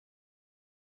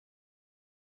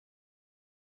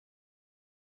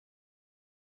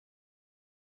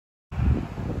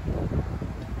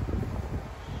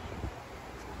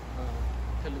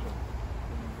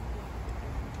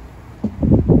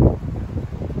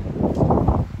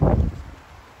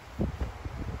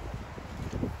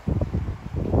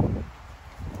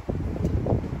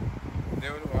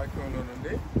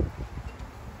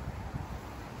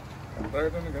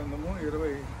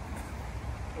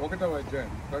21వ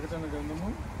అధ్యాయం ప్రకటన గ్రంథము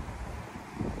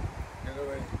 21వ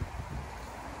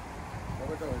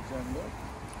అధ్యాయంలో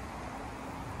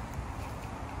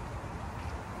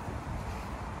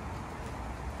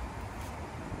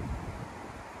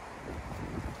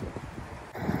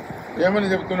ఏమని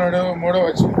చెప్తున్నాడు? 3వ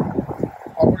వచనం.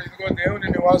 అప్పుడు ఇదిగో దేవుని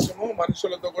నివాసము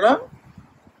మనుషులతో కూడా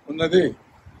ఉన్నది,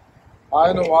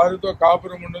 ఆయన వారితో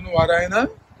కాపురం ఉండును, వారు ఆయన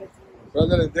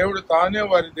ప్రజలు. దేవుడు తానే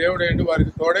వారి దేవుడు ఏంటి,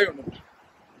 వారికి తోడై ఉండు.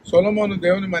 సొలొమోను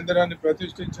దేవుని మందిరాన్ని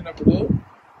ప్రతిష్ఠించినప్పుడు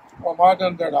ఒక మాట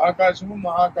అంటాడు, ఆకాశము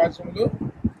మహాకాశములు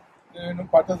నేను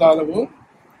పట్టదాలవు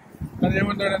అని.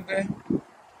 ఏమంటాడంటే,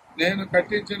 నేను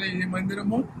కట్టించిన ఈ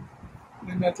మందిరము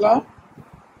నిన్ను ఎట్లా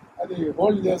అది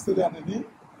హోల్డ్ చేస్తుంది అనేది.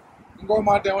 ఇంకో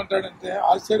మాట ఏమంటాడంటే,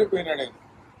 ఆశ్చర్యపోయినాడు ఆయన,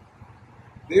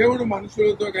 దేవుడు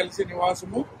మనుషులతో కలిసి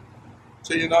నివాసము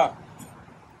చెయ్యనా?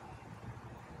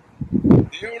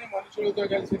 దేవుడు మనుషులతో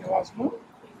కలిసి నివాసము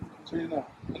చేయనా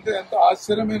అంటే ఎంత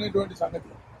ఆశ్చర్యమైనటువంటి సంగతి.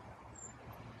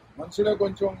 మనుషుడే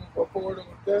కొంచెం గొప్ప కూడా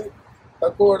ఉంటే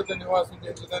తక్కువ పడితే నివాసం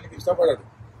చేసేదానికి ఇష్టపడాడు.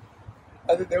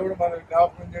 అది దేవుడు మనకు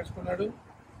జ్ఞాపకం చేసుకున్నాడు.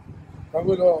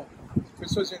 ప్రభులో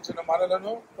విశ్వసించిన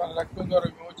మనలను తన రక్తం ద్వారా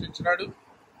విమోచించినాడు.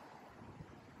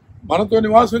 మనతో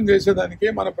నివాసం చేసేదానికి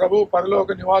మన ప్రభువు పరలోక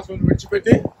నివాసం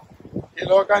విడిచిపెట్టి ఈ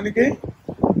లోకానికి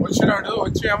వచ్చినాడు.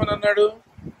 వచ్చి ఏమనన్నాడు?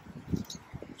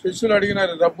 శిష్యులు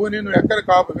అడిగినారు, రబ్బుని నువ్వు ఎక్కడ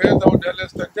కాపు వేద్దామని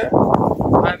వెళ్ళేస్తుంటే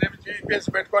ఆయన జీపీఎస్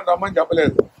పెట్టుకొని రమ్మని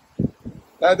చెప్పలేదు,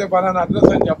 లేకపోతే పలానా అడ్రస్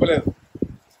అని చెప్పలేదు.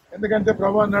 ఎందుకంటే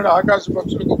ప్రభు అన్నాడు, ఆకాశ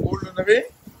పక్షులకు గూళ్ళు ఉన్నవి,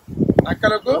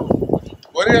 నక్కలకు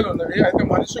గొర్రెలు ఉన్నవి, అయితే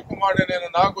మనిషి కుమారుడు నేను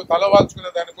నాకు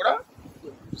తలవాల్చుకునే దానికి కూడా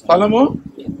స్థలము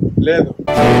లేదు.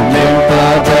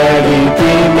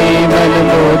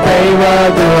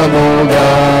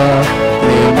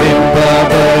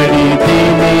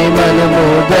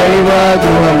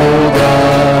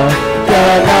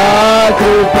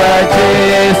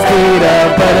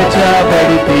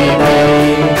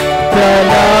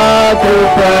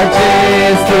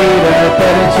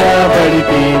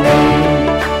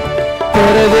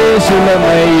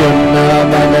 పరదేశులమయ్యున్న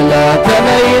మనలా తన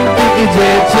ఇంటికి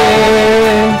చేర్చే,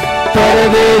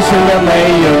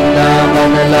 పరదేశులమయ్యున్న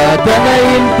మనలా తన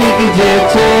ఇంటికి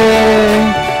చేర్చే,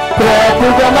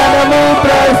 ప్రభుగా మనము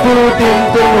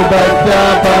ప్రస్తుతింతుము భక్త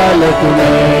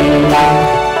పాలకునై,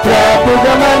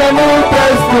 ప్రభుగా మనము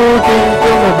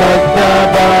ప్రస్తుతింతుము భక్త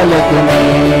పాలకునై.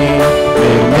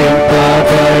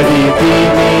 నిర్మింపబడితిమి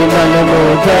మనము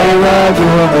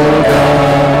దైవగృహముగా,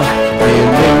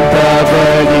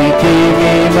 నిర్మింపబడితిమి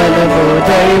మనము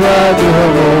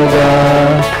దైవగృహముగా,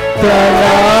 తన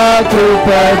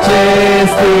కృపచే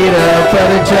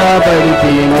స్థిరపరచబడితిమి,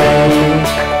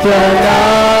 తన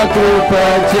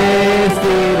కృపచే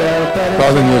స్థిరపరచబడితిమి.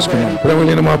 ప్రార్థన చేసుకున్నాం.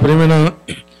 ప్రేమలేని మా ప్రేమైన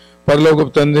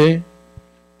పరలోకపు తండ్రి,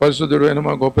 పరిశుద్ధుడు అయిన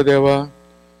మా గొప్ప దేవ,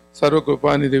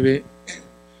 సర్వకృపానిధివి,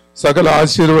 సకల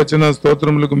ఆశీర్వచన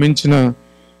స్తోత్రములకు మించిన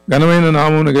ఘనమైన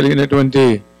నామమును కలిగినటువంటి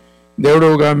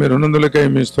దేవుడుగా మీరు ఉన్నందులకై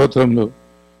మీ స్తోత్రములు.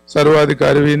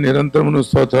 సర్వాధికారివి, నిరంతరమును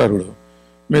స్తోత్రారుడు.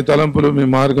 మీ తలంపులు మీ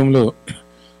మార్గంలో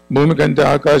భూమి కంటే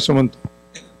ఆకాశమంత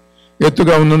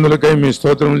ఎత్తుగా ఉన్నందులకై మీ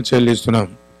స్తోత్రములు చెల్లిస్తున్నాం.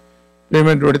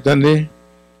 ప్రియమైనటువంటి తండ్రి,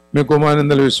 మీ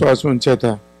కుమారునందల విశ్వాసం చేత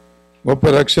గొప్ప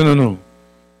రక్షణను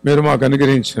మీరు మాకు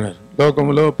అనుగ్రహించినారు.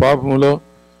 లోకములో పాపములో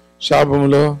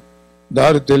శాపములో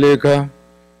దారి తెలియక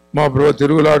మా ప్రభు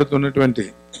తిరుగులాడుతున్నటువంటి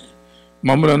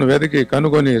మమ్మలను వెతికి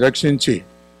కనుగొని రక్షించి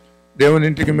దేవుని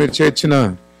ఇంటికి మీరు చేర్చిన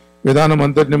విధానం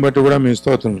అంతటిని బట్టి కూడా మీ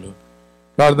స్తోత్రములు.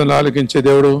 ప్రార్థనలు ఆలకించే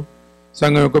దేవుడు,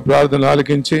 సంఘం యొక్క ప్రార్థనలు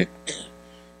ఆలకించి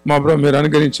మా ప్రభు మీరు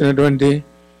అనుగ్రహించినటువంటి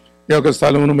ఈ యొక్క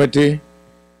స్థలమును బట్టి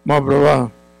మా ప్రభు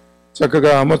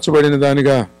చక్కగా అమర్చబడిన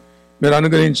దానిగా మీరు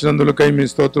అనుగ్రహించినందులకై మీ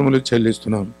స్తోత్రములు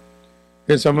చెల్లిస్తున్నాం.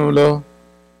 ఈ సమయంలో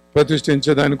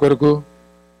ప్రతిష్ఠించే దాని కొరకు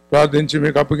ప్రార్థించి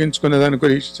మీకు అప్పగించుకునే దాని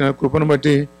కొరకు ఇచ్చిన కృపను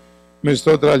బట్టి మీ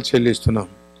స్తోత్రాలు చెల్లిస్తున్నాం.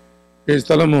 ఈ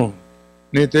స్థలము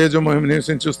నీ తేజమహిమ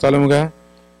నివసించు స్థలముగా,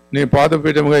 నీ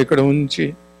పాదపీఠముగా ఇక్కడ ఉంచి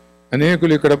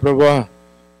అనేకులు ఇక్కడ ప్రభువా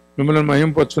మిమ్మల్ని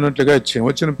మహింపొచ్చున్నట్లుగా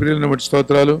వచ్చిన ప్రియులను బట్టి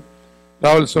స్తోత్రాలు.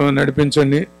 రావాల్సిన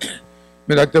నడిపించండి.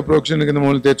 మీ రక్త ప్రోక్షణ కింద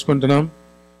మమ్మల్ని తెచ్చుకుంటున్నాం.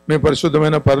 మీ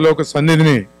పరిశుద్ధమైన పరలోక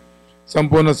సన్నిధిని,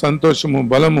 సంపూర్ణ సంతోషము,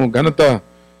 బలము, ఘనత,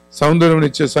 సౌందర్యం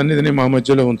ఇచ్చే సన్నిధిని మా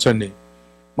మధ్యలో ఉంచండి.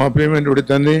 మా ప్రియమైనటువంటి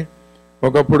తండ్రి,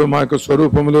 ఒకప్పుడు మా యొక్క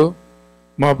స్వరూపములు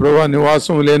మా ప్రభా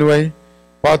నివాసం లేనివై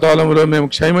పాతాళములో మేము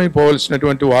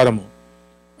క్షయమైపోవలసినటువంటి వారము.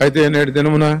 అయితే నేటి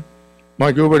దినమున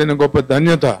మాకు ఇవ్వబడిన గొప్ప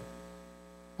ధన్యత,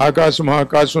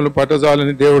 ఆకాశంలో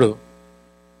పట్టజాలని దేవుడు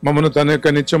మమ్మను తన యొక్క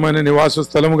నిత్యమైన నివాస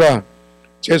స్థలముగా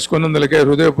చేసుకున్నందులకే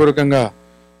హృదయపూర్వకంగా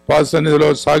పాద సన్నిధిలో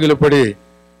సాగిలపడి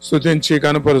స్తుతించి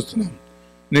కనపరుస్తున్నాం.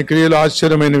 నీ క్రియలు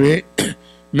ఆశ్చర్యమైనవి,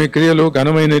 మీ క్రియలు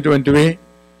ఘనమైనటువంటివి.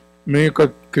 మీ యొక్క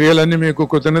క్రియలన్నీ మీకు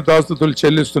కృతజ్ఞతాస్తుతులు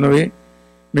చెల్లిస్తున్నవి.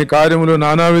 మీ కార్యములు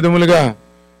నానా విధములుగా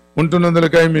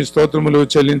ఉంటున్నందులకై మీ స్తోత్రములు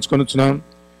చెల్లించుకొనుచున్నాం.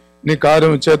 నీ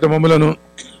కార్యము చేత మమ్ములను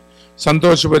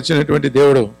సంతోషపరిచినటువంటి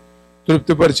దేవుడు,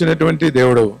 తృప్తిపరిచినటువంటి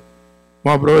దేవుడు.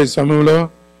 మా ప్రభు ఈ సమయంలో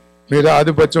మీరు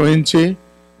ఆధిపత్యం వహించి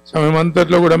సమయం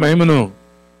అంతట్లో కూడా మహిమను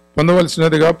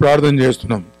పొందవలసినదిగా ప్రార్థన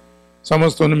చేస్తున్నాం.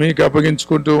 సమస్తను మీకు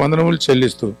అప్పగించుకుంటూ వందనములు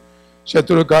చెల్లిస్తూ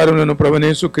శత్రు కార్యములను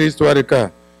ప్రభనేసు క్రీస్తు వారి యొక్క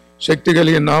శక్తి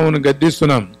కలిగిన నామమును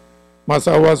గద్దిస్తున్నాం. మా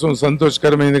సహవాసం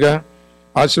సంతోషకరమైనదిగా,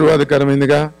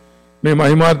 ఆశీర్వాదకరమైనదిగా, మీ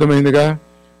మహిమార్థమైనదిగా,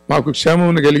 మాకు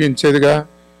క్షేమమును కలిగించేదిగా,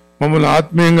 మమ్మల్ని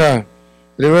ఆత్మీయంగా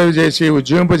రివైవ్ చేసి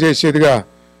ఉజ్జీవింపజేసేదిగా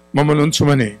మమ్మల్ని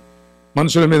ఉంచుమని,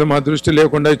 మనుషుల మీద మా దృష్టి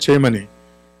లేకుండా చేయమని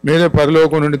మీరే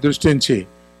పరలోకం నుండి దృష్టించి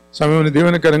సమయం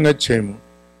దీవెనకరంగా చేయము.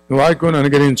 వాక్యం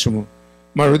అనుగ్రహించుము.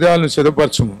 మా హృదయాలను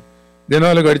సిద్ధపరచుము.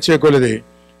 దినాలు గడిచే కొలది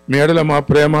మీ ఎడల మా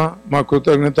ప్రేమ, మా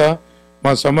కృతజ్ఞత,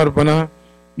 మా సమర్పణ,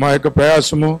 మా యొక్క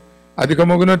ప్రయాసము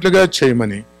అధికమగునట్లుగా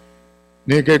చేయమని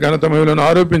నీకే ఘనత మహిమలను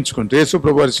ఆరోపించుకుంటూ యేసు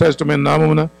ప్రభు వారి శ్రేష్టమైన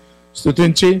నామమున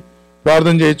స్తుతించి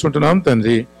ప్రార్థన చేయించుకుంటున్నాం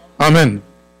తండ్రి. Amen.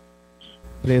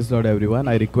 Praise Lord everyone.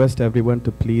 I request everyone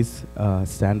to please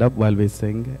stand up while we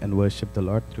sing and worship the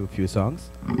Lord through a few songs.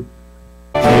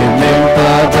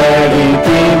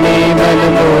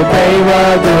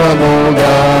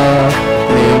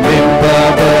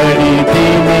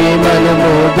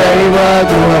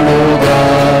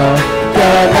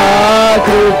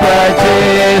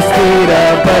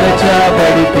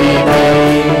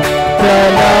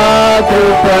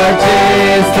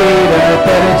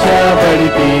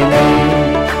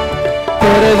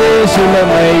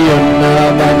 పరదేశులమయ్యున్న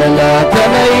మనలా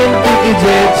తన ఇంటికి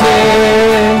చేర్చే,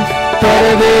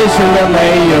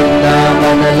 పరదేశులమయ్యున్న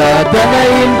మనలా తన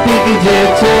ఇంటికి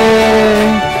చేర్చే,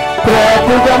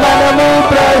 ప్రాపుగా మనము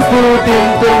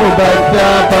ప్రస్తుతింతుము భక్త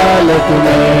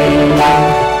పాలకునే,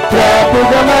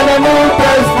 ప్రాపుగా మనము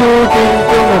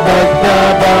ప్రస్తుతింతుము భక్త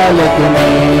పాలకునే.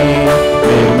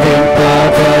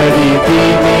 నిర్మింపబడితిమి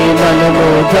మనము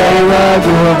దైవ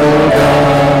గృహముగా,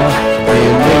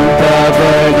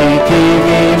 నిర్మింపబడితిమి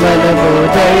మనము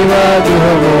దైవ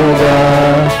గృహముగా,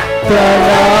 తన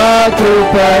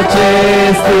కృపచే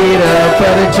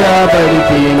స్థిరపరచబడితిమి,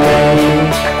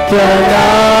 తన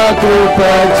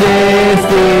కృపచే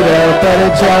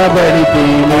స్థిరపరచబడితిమి.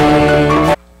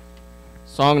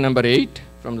 Song number 8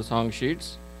 from the song sheets.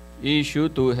 Issue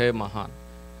तू है महान.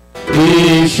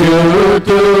 ईशु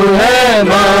तू है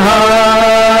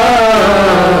महान,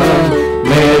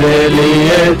 मेरे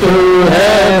लिए तू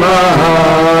है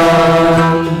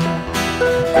महान.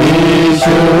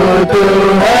 ईशु तू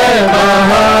है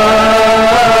महान,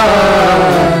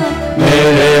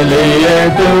 मेरे लिए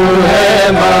तू है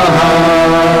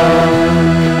महान.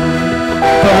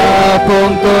 पापों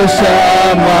को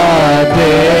क्षमा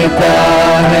देता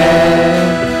है,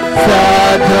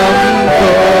 साथ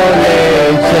हमको ले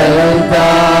चलता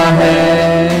है.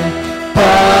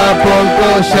 पापों को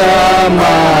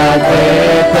क्षमा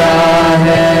देता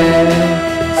है,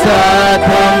 साथ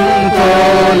हमको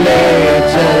ले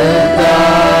चलता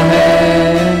है.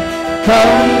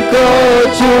 हमको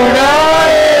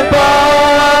छुड़ाए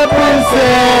पाप से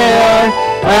और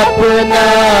अपना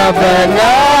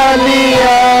बना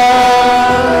लिया.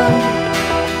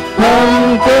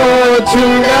 हमको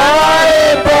छुड़ाए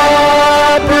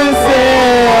पाप से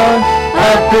और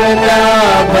अपना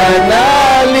बना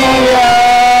लिया.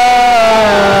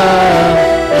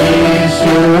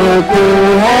 ईशु तू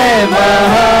है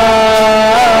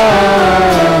महान,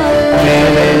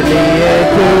 मेरे लिए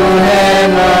तू है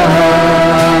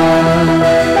महान.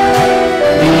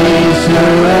 ईशु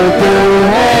तू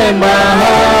है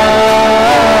महान,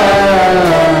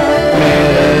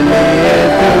 मेरे लिए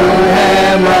तू है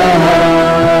महान.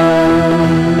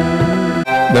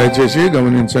 దయచేసి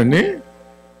గమనించండి.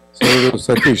 సోదరుడు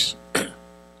సతీష్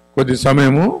కొద్ది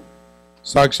సమయము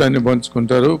సాక్ష్యాన్ని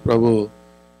పంచుకుంటారు. ప్రభు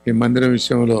ఈ మందిరం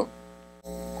విషయంలో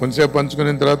కొంతసేపు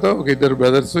పంచుకున్న తర్వాత ఒక ఇద్దరు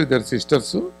బ్రదర్స్, ఇద్దరు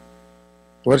సిస్టర్స్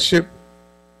వర్షిప్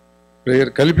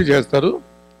ప్రేయర్ కలిపి చేస్తారు.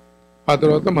 ఆ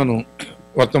తర్వాత మనం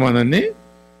వర్తమానాన్ని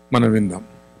మనం విందాం.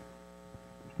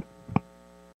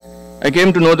 I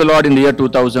came to know the Lord in the year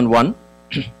 2001.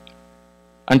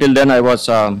 Until then I was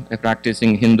a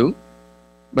practicing Hindu.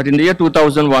 But in the year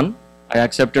 2001, I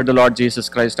accepted the Lord Jesus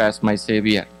Christ as my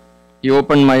Savior. He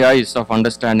opened my eyes of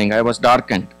understanding. I was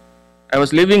darkened. I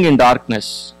was living in darkness.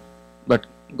 But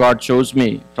God chose me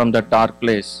from that dark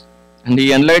place. And He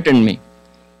enlightened me.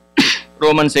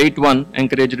 Romans 8:1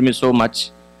 encouraged me so much.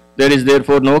 There is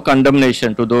therefore no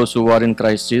condemnation to those who are in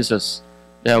Christ Jesus.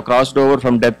 They have crossed over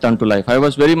from death unto life. I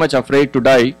was very much afraid to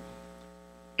die.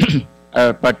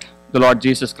 But the Lord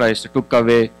Jesus Christ took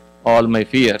away all my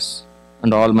fears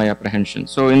and all my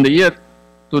apprehensions. So in the year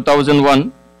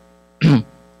 2001,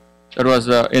 that was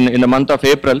in the month of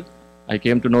April, I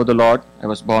came to know the Lord. I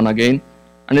was born again.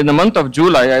 And in the month of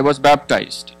July, I was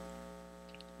baptized.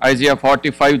 Isaiah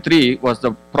 45:3 was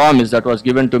the promise that was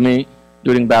given to me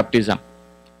during baptism.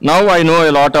 Now I know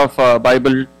a lot of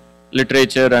Bible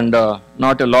literature, and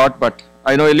not a lot, but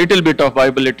I know a little bit of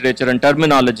Bible literature and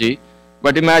terminology.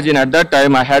 But imagine, at that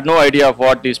time I had no idea of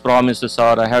what these promises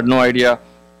are. I had no idea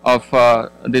of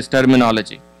this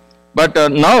terminology. But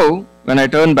now when I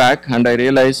turn back and I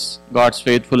realize God's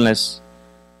faithfulness,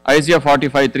 Isaiah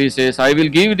 45:3 says, I will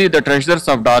give thee the treasures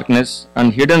of darkness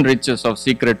and hidden riches of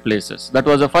secret places. That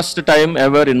was the first time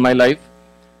ever in my life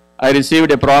I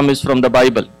received a promise from the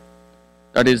Bible.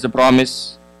 That is the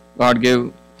promise God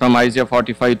gave from Isaiah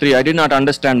 45:3. I did not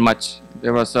understand much.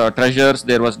 There was treasures,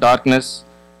 there was darkness,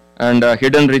 and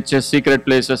hidden riches, secret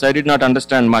places. I did not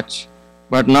understand much.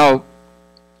 But now,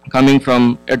 coming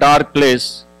from a dark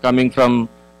place, coming from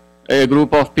a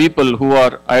group of people who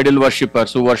are idol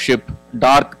worshippers, who worship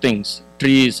dark things,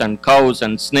 trees and cows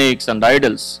and snakes and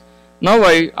idols, now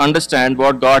I understand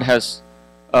what God has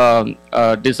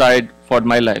desired for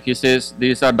my life. He says,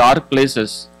 these are dark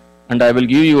places, and I will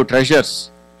give you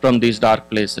treasures from these dark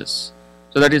places.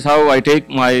 So that is how I take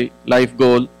my life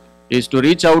goal, is to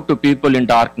reach out to people in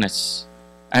darkness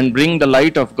and bring the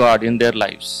light of God in their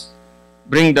lives.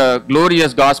 Bring the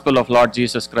glorious gospel of Lord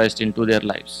Jesus Christ into their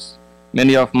lives.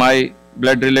 Many of my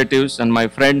blood relatives and my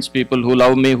friends, people who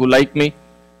love me, who like me,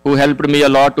 who helped me a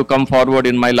lot to come forward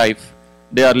in my life,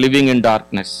 they are living in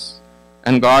darkness.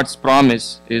 And God's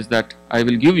promise is that I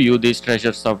will give you these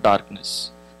treasures of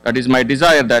darkness. That is my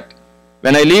desire, that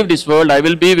when I leave this world, I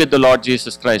will be with the Lord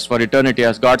Jesus Christ for eternity,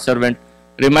 as God's servant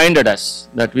reminded us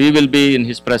that we will be in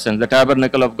His presence. The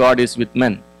tabernacle of God is with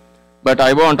men. But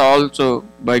I want also,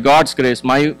 by God's grace,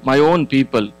 my own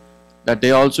people, that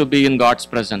they also be in God's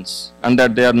presence and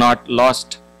that they are not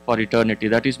lost for eternity.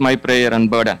 That is my prayer and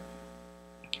burden.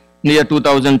 In the year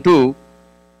 2002,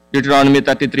 Deuteronomy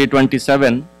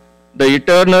 33:27, the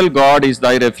eternal God is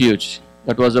thy refuge.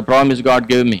 That was the promise God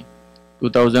gave me.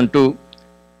 2002,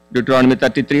 Deuteronomy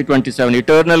 33:27,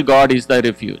 eternal God is thy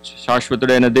refuge.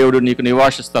 Shashvatudaina Devudu Neeku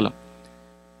Nivasha Sthalam.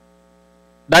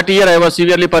 That year I was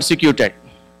severely persecuted.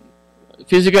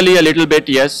 Physically a little bit,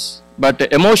 yes, but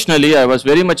emotionally I was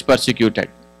very much persecuted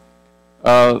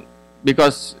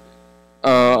because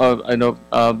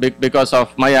because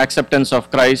of my acceptance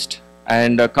of Christ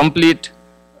and complete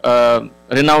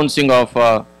renouncing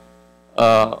of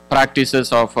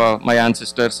practices of my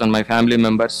ancestors and my family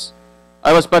members.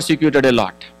 I was persecuted a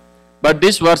lot. But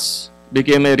this verse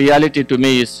became a reality to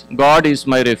me, is God is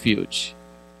my refuge.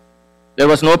 There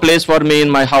was no place for me in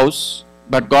my house,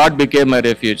 but God became my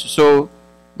refuge. So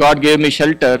God gave me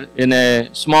shelter in a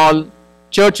small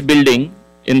church building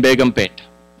in Begumpet.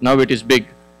 Now it is big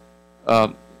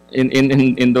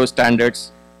in those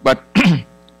standards. But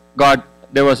God,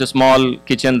 there was a small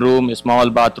kitchen room, a small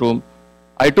bathroom.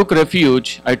 I took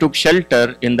refuge, I took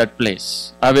shelter in that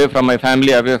place, away from my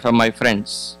family, away from my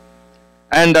friends.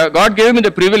 And God gave me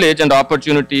the privilege and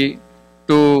opportunity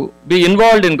to be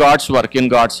involved in God's work in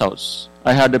God's house.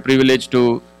 I had the privilege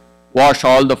to wash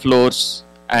all the floors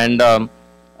and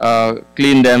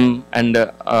clean them and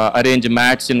arrange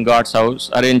mats in God's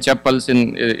house, arrange chapels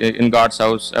in God's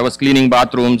house. I was cleaning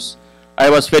bathrooms. I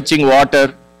was fetching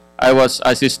water. I was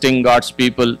assisting God's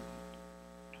people.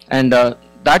 And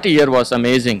that year was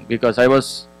amazing because I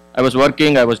was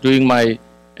working, I was doing my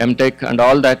MTech and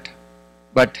all that,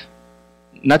 but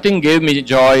nothing gave me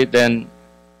joy than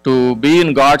to be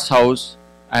in God's house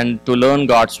and to learn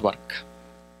God's work.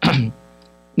 In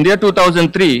the year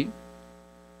 2003,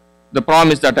 the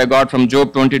promise that I got from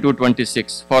Job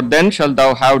 22:26, for then shalt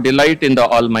thou have delight in the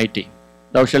Almighty.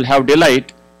 Thou shalt have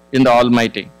delight in the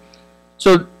Almighty.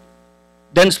 So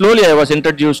then slowly I was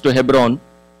introduced to Hebron,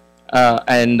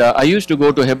 and I used to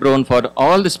go to Hebron for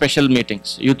all the special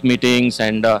meetings, youth meetings,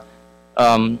 and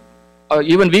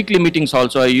even weekly meetings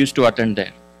also I used to attend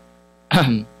there.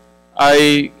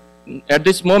 At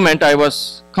this moment I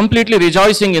was completely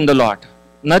rejoicing in the Lord.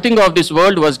 Nothing of this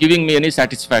world was giving me any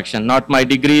satisfaction, not my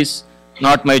degrees,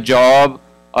 not my job,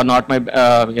 or not my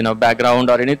background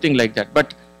or anything like that.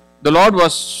 But the Lord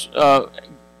was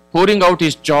pouring out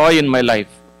His joy in my life.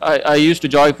 I used to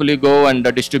joyfully go and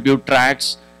distribute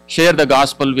tracts, share the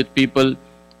gospel with people,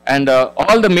 and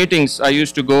all the meetings I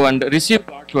used to go and receive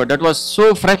God's word. That was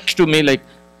so fresh to me, like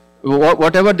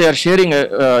whatever they are sharing,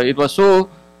 it was so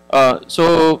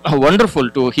wonderful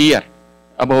to hear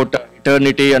about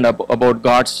eternity and about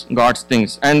God's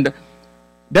things. And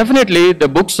Definitely, the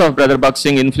books of Brother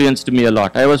Buxing influenced me a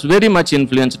lot. I was very much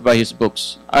influenced by his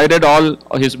books. I read all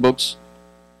his books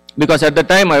because at the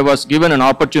time I was given an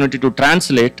opportunity to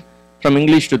translate from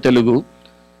English to Telugu.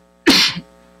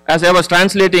 As I was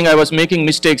translating, I was making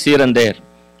mistakes here and there.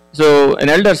 So an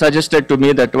elder suggested to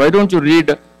me that why don't you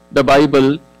read the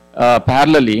Bible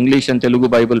parallelly, English and Telugu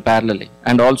Bible parallelly,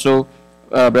 and also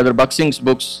Brother Buxing's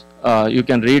books, you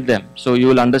can read them so you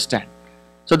will understand.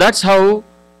 So that's how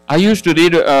I used to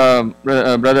read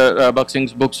Brother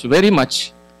Buxing's books very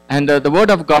much, and the word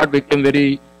of God became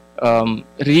very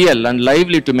real and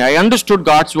lively to me. I understood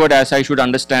God's word as I should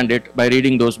understand it by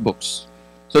reading those books.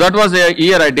 So that was a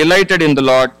year I delighted in the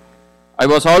Lord. I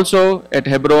was also at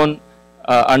Hebron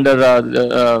under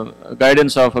the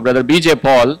guidance of Brother B.J.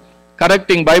 Paul,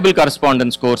 correcting Bible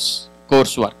correspondence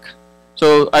coursework.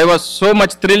 So I was so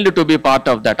much thrilled to be part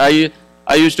of that.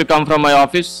 I used to come from my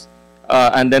office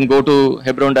and then go to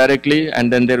Hebron directly,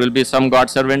 and then there will be some God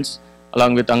servants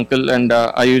along with uncle, and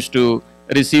I used to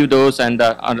receive those, and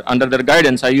under their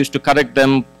guidance I used to correct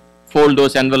them, fold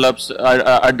those envelopes,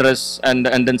 address, and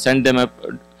then send them up.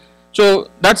 So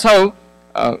that's how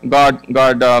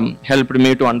God helped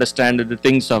me to understand the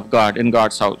things of God in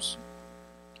God's house.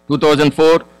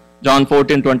 2004, John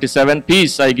 14:27,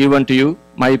 peace I give unto you,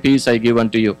 my peace I give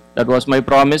unto you. That was my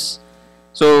promise.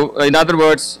 So in other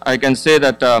words, I can say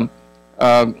that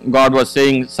God was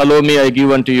saying, Salome I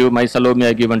give unto you, my Salome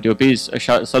I give unto you. Peace,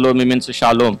 Salome means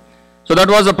shalom. So that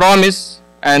was a promise,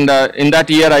 and in that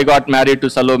year I got married to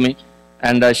Salome,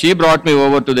 and she brought me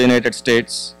over to the United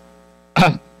States.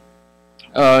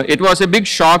 It was a big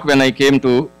shock when I came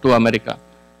to America,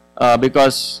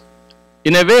 because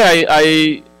in a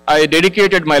way I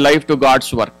dedicated my life to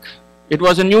God's work. It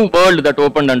was a new world that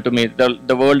opened unto me,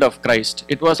 the world of Christ.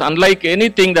 It was unlike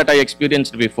anything that I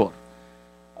experienced before.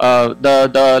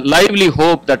 The lively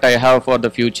hope that I have for the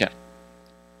future.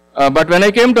 But when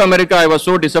I came to America, I was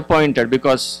so disappointed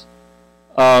because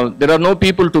there are no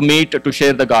people to meet to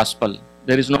share the gospel.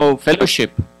 There is no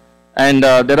fellowship, and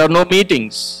there are no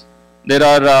meetings. There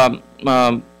are,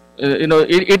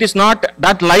 it is not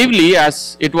that lively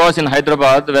as it was in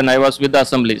Hyderabad when I was with the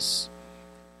assemblies.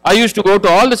 I used to go to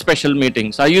all the special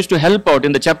meetings. I used to help out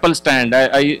in the chapel stand.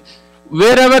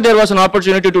 Wherever there was an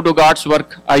opportunity to do God's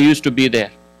work, I used to be there,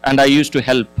 and I used to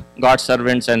help God's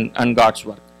servants and God's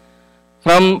work.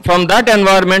 From that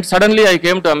environment, suddenly I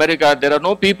came to America. There are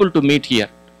no people to meet here.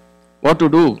 What to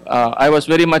do? I was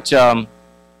very much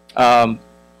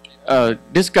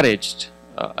discouraged.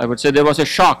 I would say there was a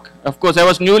shock. Of course, I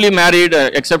was newly married.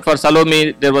 Except for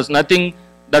Salome, there was nothing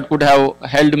that could have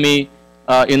held me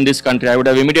in this country. I would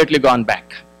have immediately gone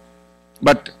back.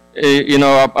 But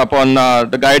upon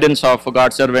the guidance of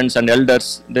God's servants and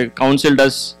elders, they counseled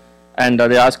us, and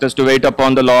they asked us to wait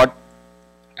upon the Lord.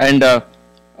 And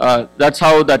that's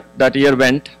how that year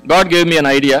went. God gave me an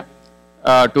idea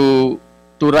to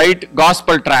write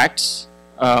gospel tracts.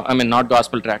 Not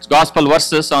gospel tracts, gospel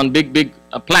verses on big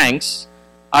planks.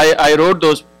 I wrote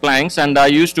those planks, and I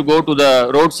used to go to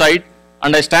the roadside,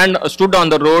 and I stood on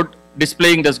the road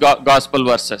displaying these gospel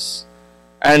verses.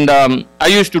 And I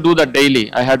used to do that daily.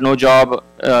 I had no job.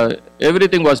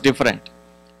 Everything was different.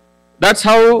 That's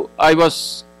how I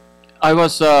was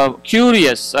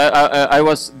curious. I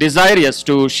was desirous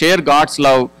to share God's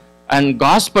love and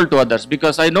gospel to others,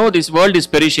 because I know this world is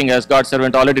perishing, as God's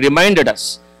servant already reminded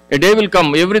us. A day will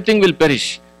come, everything will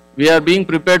perish. We are being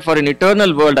prepared for an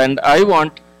eternal world, and I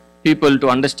want people to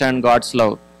understand God's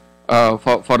love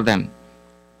for them.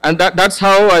 And that's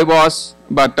how I was,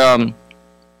 but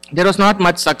there was not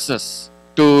much success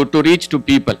to reach to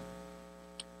people.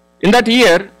 In that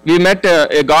year, we met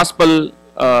a gospel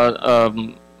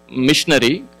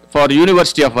missionary for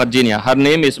University of Virginia. Her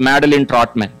name is Madeline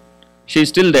Trotman. She is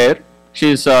still there.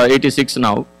 She is 86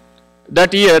 now.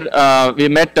 That year, we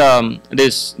met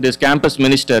this campus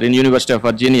minister in University of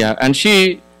Virginia, and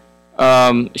she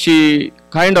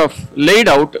kind of laid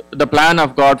out the plan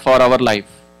of God for our life.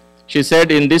 She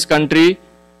said, in this country,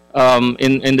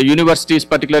 in the universities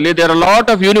particularly, there are a lot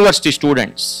of university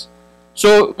students.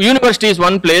 So university is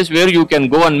one place where you can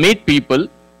go and meet people,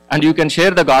 and you can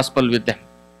share the gospel with them.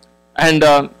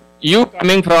 And you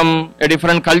coming from a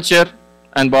different culture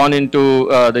and born into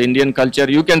the Indian culture,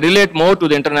 you can relate more to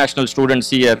the international students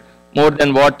here, more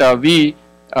than what we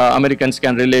Americans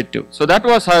can relate to. So that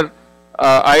was her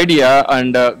idea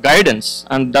and guidance,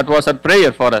 and that was her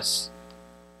prayer for us.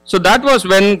 So that was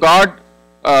when God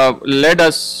led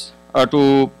us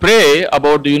to pray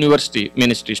about the university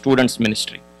ministry, students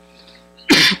ministry.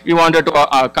 We wanted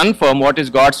to confirm what is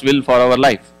God's will for our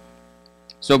life.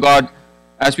 So God,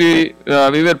 as we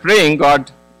were praying,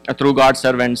 God, through God's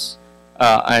servants,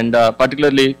 and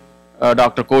particularly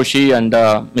Dr. Koshi and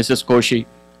Mrs. Koshi.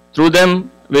 Through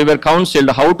them, we were counseled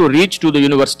how to reach to the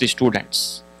university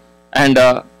students. And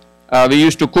we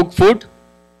used to cook food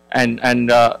and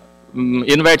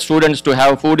invite students to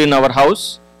have food in our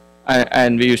house,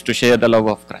 and we used to share the love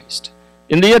of Christ.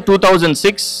 In the year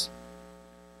 2006,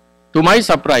 to my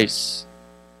surprise,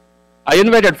 I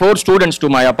invited 4 students to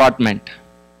my apartment.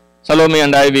 Salome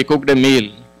and I, we cooked a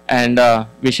meal, and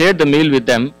we shared the meal with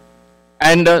them.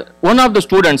 And one of the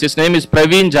students, his name is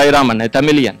Praveen Jairaman, a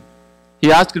Tamilian.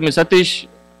 He asked me, Satish,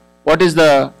 what is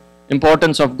the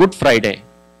importance of Good Friday?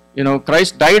 You know,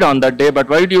 Christ died on that day, but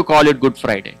why do you call it Good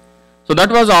Friday? So that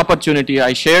was the opportunity.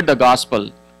 I shared the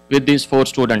gospel with these 4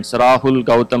 students, Rahul,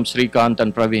 Gautam, Srikant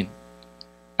and Praveen.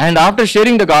 And after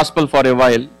sharing the gospel for a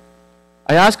while,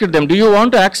 I asked them, do you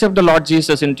want to accept the Lord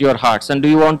Jesus into your hearts, and do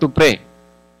you want to pray,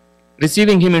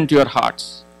 receiving him into your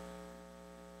hearts?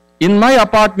 In my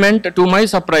apartment, to my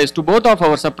surprise, to both of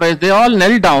our surprise, they all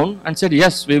knelt down and said,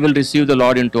 yes, we will receive the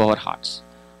Lord into our hearts.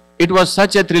 It was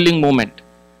such a thrilling moment.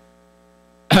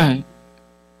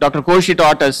 Dr. Koshi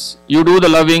taught us, you do the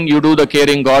loving, you do the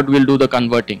caring, God will do the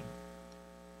converting.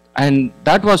 And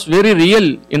that was very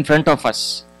real in front of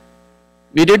us.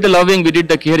 We did the loving, we did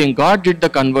the caring, God did the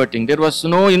converting. There was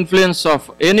no influence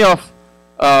of any of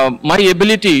my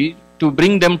ability to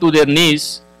bring them to their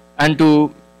knees and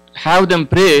to have them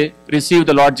pray, receive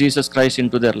the Lord Jesus Christ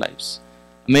into their lives.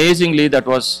 Amazingly, that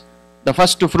was the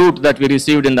first fruit that we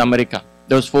received in America,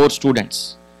 those 4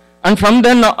 students. And from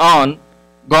then on,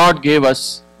 God gave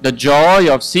us the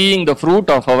joy of seeing the fruit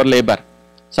of our labor.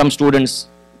 Some students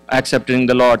accepting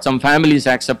the Lord, some families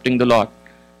accepting the Lord.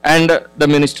 And the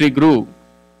ministry grew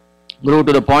to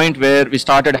the point where we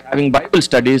started having Bible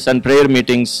studies and prayer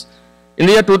meetings. In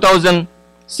the year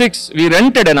 2006, we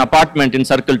rented an apartment in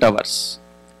Circle Towers.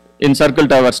 In Circle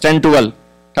Towers, 1012,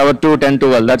 Tower 2,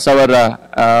 1012, that's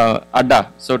our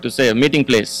adda, so to say, a meeting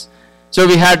place. So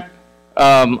we had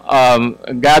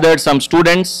gathered some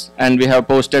students and we have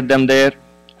posted them there.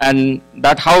 And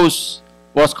that house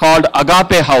was called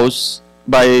Agape House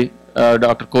by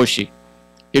Dr. Koshi.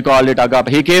 He called it Agape.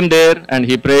 He came there and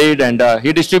he prayed, and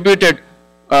he distributed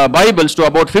Bibles to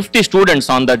about 50 students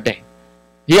on that day.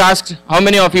 He asked, how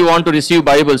many of you want to receive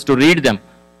Bibles to read them?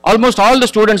 Almost all the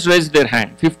students raised their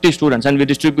hand, 50 students, and we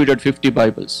distributed 50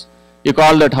 Bibles. He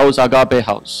called that house Agape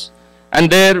House.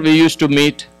 And there we used to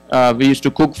meet, we used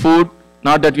to cook food.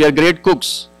 Not that we are great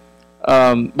cooks,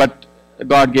 but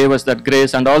God gave us that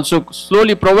grace and also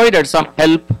slowly provided some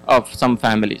help of some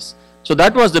families. So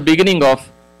that was the beginning of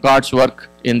God's work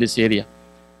in this area.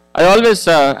 I always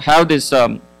have this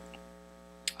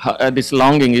this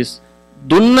longing is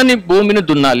dunnani bhumini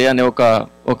dunnali ane oka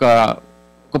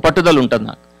pattudalu untadi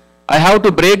naaku. I have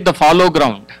to break the fallow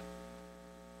ground.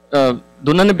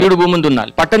 Dunnani beedu bhumini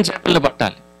dunnali, pattani cheppalni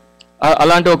pattali.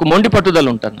 Alanti oka mondi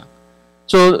pattudalu untadi naaku.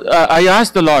 So I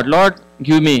asked the Lord, Lord,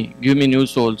 give me new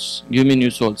souls, give me new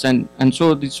souls. And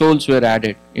so the souls were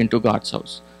added into God's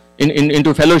house,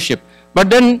 into fellowship. But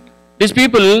then these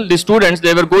people, the students,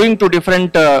 they were going to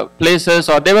different places,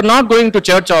 or they were not going to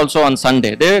church also on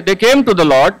Sunday. They came to the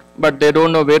Lord, but they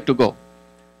don't know where to go.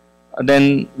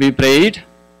 Then we prayed,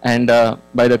 and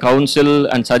by the counsel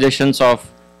and suggestions of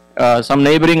some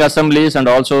neighboring assemblies and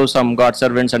also some God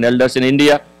servants and elders in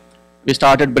India, we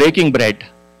started breaking bread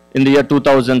in the year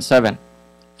 2007.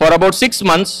 For about 6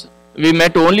 months, we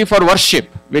met only for worship.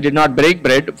 We did not break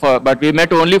bread, but we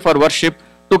met only for worship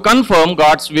to confirm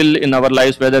God's will in our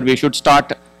lives, whether we should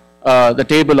start the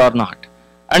table or not.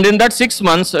 And in that 6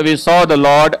 months, we saw the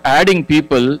Lord adding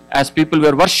people as people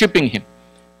were worshipping Him.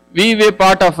 We were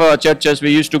part of churches.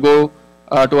 We used to go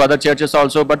to other churches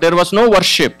also, but there was no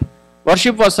worship.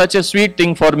 Worship was such a sweet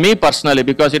thing for me personally,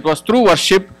 because it was through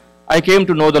worship I came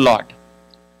to know the Lord.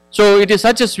 So it is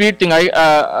such a sweet thing.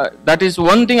 That is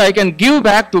one thing I can give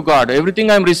back to God. Everything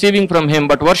I am receiving from Him,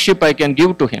 but worship I can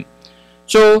give to Him.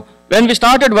 So when we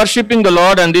started worshipping the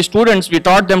Lord, and the students, we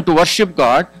taught them to worship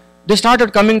God, they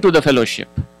started coming to the fellowship.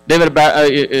 They were,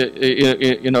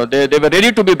 they were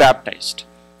ready to be baptized.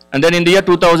 And then in the year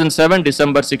 2007,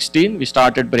 December 16, we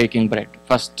started breaking bread.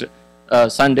 First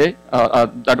Sunday,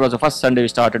 that was the first Sunday we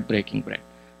started breaking bread.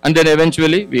 And then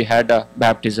eventually we had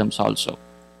baptisms also.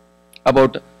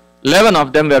 About 11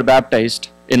 of them were baptized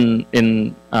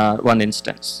in one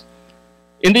instance.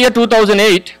 In the year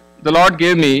 2008, the Lord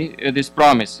gave me this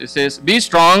promise. He says, be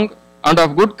strong and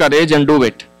of good courage and do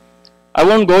it. I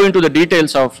won't go into the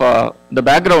details of the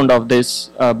background of this,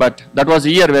 but that was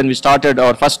the year when we started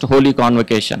our first Holy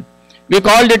Convocation. We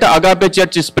called it Agape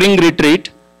Church Spring Retreat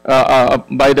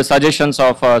by the suggestions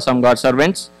of some God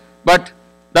servants, but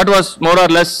that was more or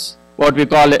less what we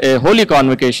call a holy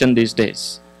convocation these days.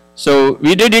 So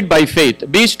we did it by faith.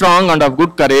 Be strong and of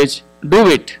good courage, do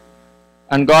it.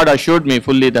 And God assured me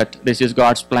fully that this is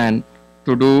God's plan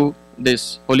to do this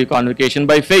holy convocation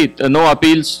by faith. No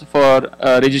appeals for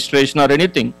registration or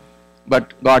anything, but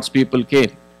God's people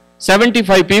came.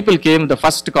 75 people came the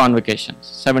first convocation,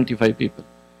 75 people.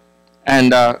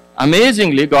 And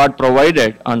amazingly, God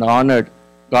provided and honored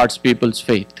God's people's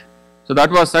faith. So that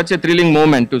was such a thrilling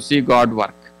moment to see God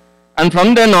work. And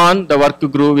from then on, the work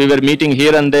grew. We were meeting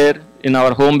here and there in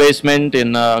our home basement, in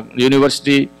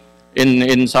university,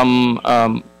 in some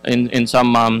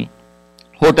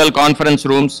hotel conference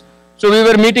rooms. So we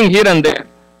were meeting here and there.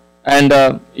 And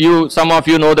some of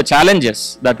you know the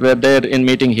challenges that were there in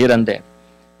meeting here and there.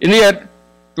 In the year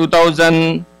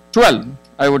 2012,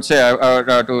 I would say,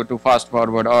 to fast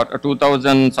forward, or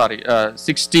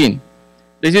 16.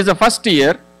 This is the first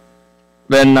year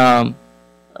when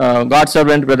God's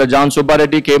servant Brother John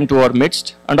Subbareddy came to our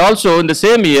midst, and also in the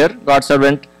same year God's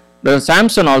servant Brother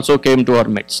Samson also came to our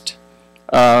midst.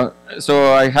 So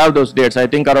I have those dates. I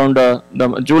think around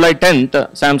July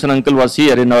 10th, Samson uncle was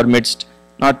here in our midst.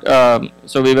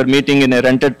 So we were meeting in a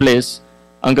rented place.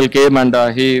 Uncle came and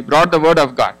he brought the word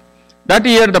of God. That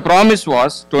year the promise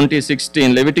was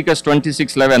 2016, Leviticus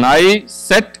 26:11. I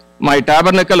set my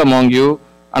tabernacle among you,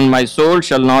 and my soul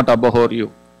shall not abhor you.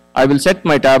 I will set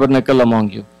my tabernacle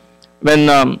among you. When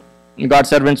God's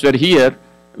servants were here,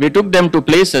 we took them to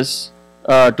places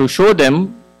to show them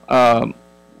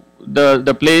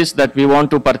the place that we want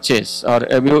to purchase, or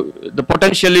the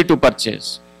potentially to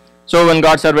purchase. So when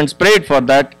God's servants prayed for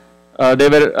that, they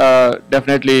were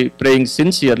definitely praying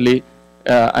sincerely,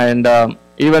 and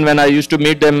even when I used to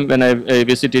meet them, when I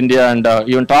visit India and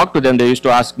even talk to them, they used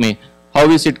to ask me, how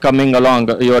is it coming along,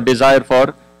 your desire for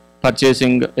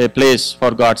purchasing a place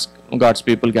for God's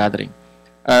people gathering?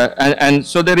 And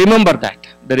so they remember that.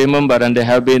 They remember, and they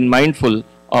have been mindful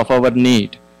of our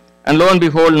need. And lo and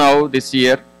behold, now this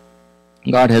year,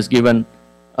 God has given,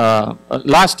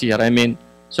 last year, I mean,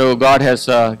 so God has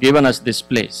given us this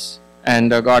place, and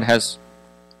God has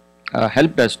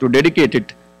helped us to dedicate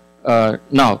it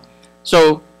now.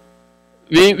 So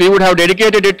we would have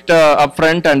dedicated it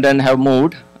upfront and then have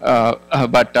moved,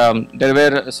 but there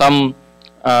were some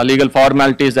legal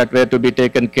formalities that were to be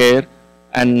taken care,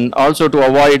 and also to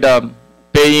avoid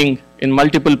paying in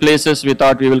multiple places, we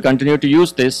thought we will continue to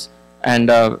use this, and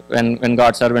when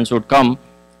God's servants would come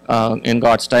in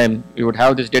God's time, we would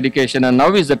have this dedication, and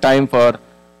now is the time for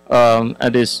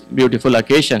this beautiful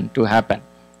occasion to happen.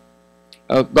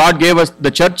 God gave us,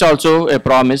 the church also, a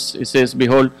promise. He says,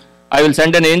 behold, I will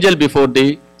send an angel before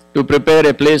thee to prepare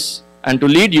a place and to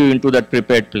lead you into that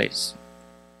prepared place.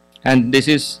 And this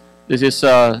is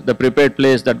the prepared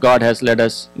place that God has led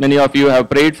us. Many of you have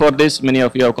prayed for this. Many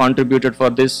of you have contributed for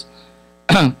this.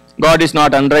 God is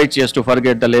not unrighteous to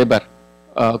forget the labor,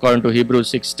 according to Hebrews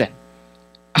 6:10.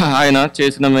 ఆయన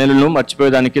చేసిన మేలును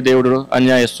మర్చిపోయేదానికి దేవుడు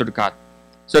అన్యాయస్తుడు కాదు.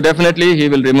 So definitely He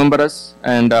will remember us,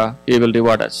 and He will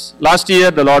reward us. Last year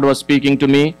the Lord was speaking to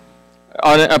me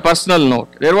on a personal note.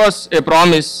 There was a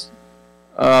promise.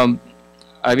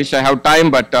 I wish I have time,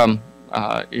 but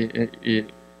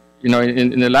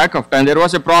in the lack of time, there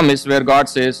was a promise where God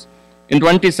says in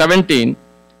 2017,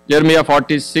 Jeremiah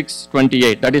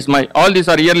 46:28. That is all these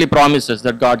are yearly promises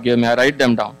that God gave me. I write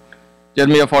them down.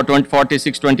 Jeremiah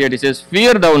 46:28. He says,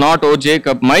 fear thou not, O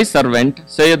Jacob, my servant,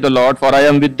 saith the Lord, for I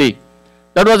am with thee.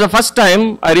 That was the first time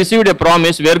I received a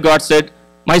promise where God said,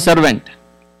 my servant.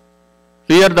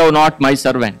 Fear thou not, my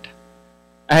servant.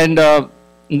 And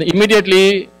immediately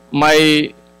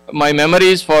my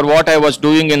memories for what I was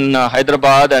doing in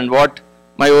Hyderabad, and what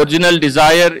my original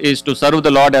desire is to serve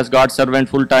the Lord as God's servant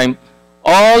full time,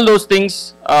 all those things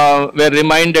were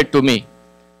reminded to me.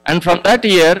 And from that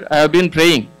year I have been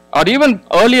praying, or even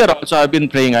earlier also I have been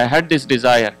praying. I had this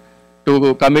desire to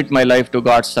commit my life to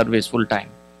God's service full time.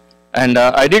 And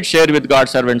I did share with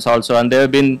God's servants also, and they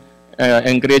have been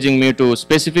encouraging me to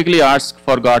specifically ask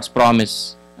for God's promise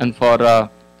and for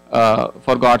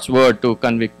God's word to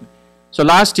convict me. So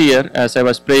last year, as I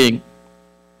was praying,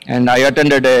 and I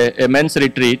attended a men's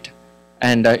retreat,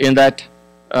 and in that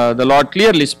the Lord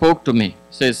clearly spoke to me.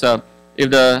 He says, if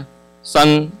the Son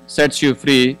sets you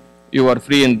free, you are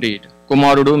free indeed.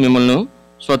 కుమారుడు మిమ్మల్ని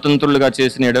స్వతంత్రులుగా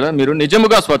చేసిన యెడల మీరు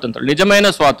నిజముగా స్వతంత్రులు, నిజమైన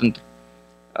స్వాతంత్రం.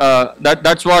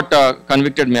 That's what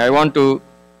convicted me. I want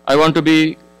to be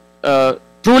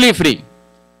truly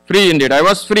free indeed. I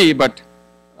was free, but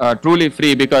truly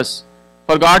free, because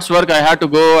for God's work I had to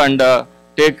go and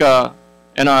take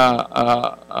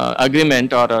agreement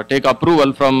or take approval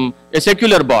from a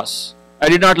secular boss. I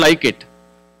did not like it.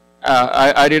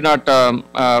 I did not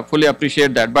fully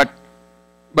appreciate that. But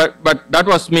but that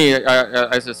was me.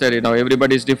 As I said,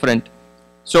 everybody is different.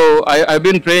 So I've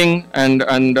been praying, and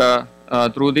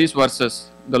through these verses,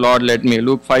 the Lord led me.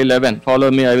 Luke 5:11, follow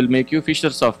me, I will make you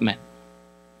fishers of men.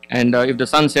 And if the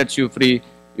Son sets you free,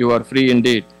 you are free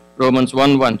indeed. Romans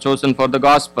 1:1, chosen for the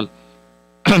gospel.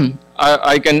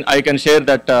 I can share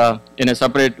that in a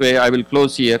separate way. I will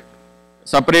close here.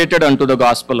 Separated unto the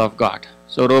gospel of God.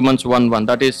 So Romans 1:1.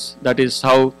 That is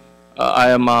how I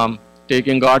am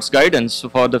taking God's guidance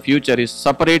for the future. Is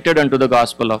separated unto the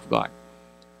gospel of God.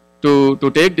 To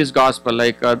take this gospel,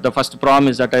 like the first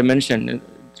promise that I mentioned,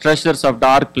 treasures of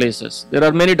dark places. There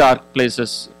are many dark places.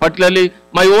 Particularly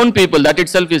my own people. That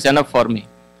itself is enough for me.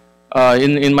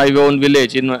 In my own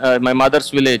village, in my mother's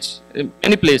village, in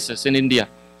many places in India,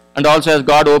 and also as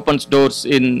God opens doors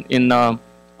in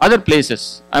other places,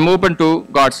 I'm open to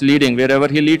God's leading wherever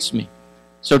He leads me.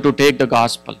 So to take the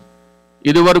gospel.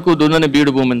 ఇదివరకు దున్నని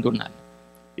బీడు భూమిని దున్నాలి.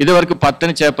 ఇదివరకు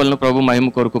పత్తని చేపలను ప్రభు మహిమ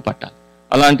కొరకు పట్టాలి.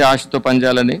 అలాంటి ఆశతో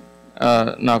పనిచేయాలని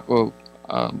నాకు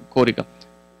కోరిక.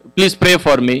 Please pray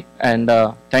for me, and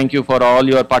thank you for all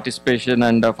your participation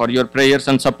and for your prayers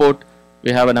and support.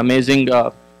 We have an amazing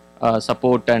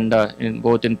support, and in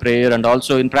both in prayer and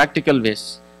also in practical ways.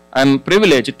 I'm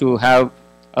privileged to have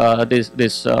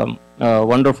this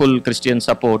wonderful Christian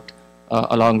support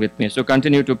along with me. So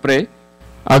continue to pray.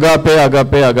 Agape,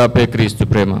 agape, agape, Christu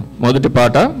prema. మొదటి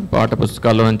పాట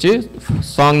పుస్తకాల్లో నుంచి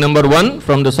song number 1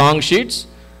 from the song sheets.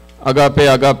 Agape,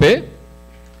 agape,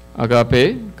 agape,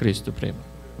 Christu prema.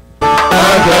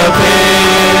 Agape,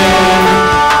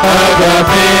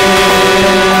 agape,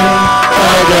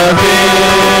 agape,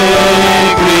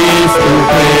 Christu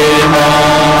prema.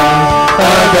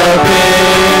 Agape,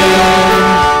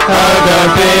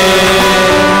 agape,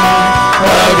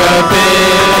 agape,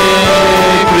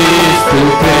 Christu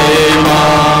prema.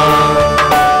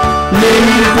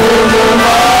 Nimpumu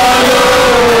malo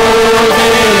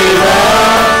deva,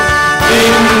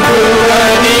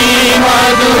 nimpugani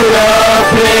madura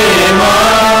prema.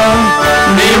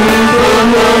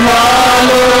 Nimpumu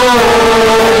malo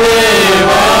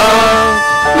deva,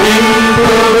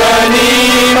 nimpugani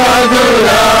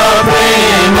madura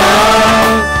prema.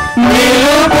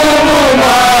 Nilupumu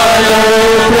malo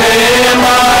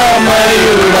prema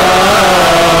mayura.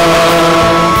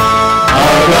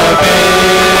 Agape,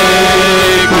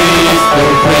 Christu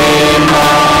prema.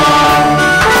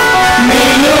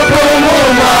 Nilupumu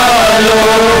malo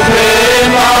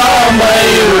prema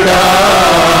mayura.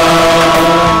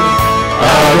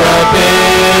 Agape,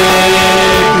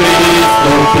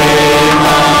 Christu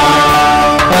prema.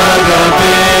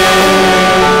 Agape,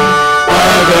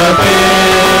 agape,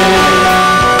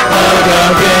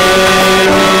 agape,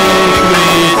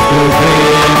 Christu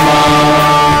prema.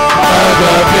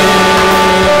 Agape,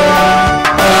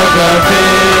 agape,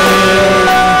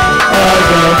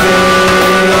 agape,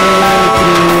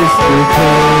 Christu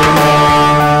prema.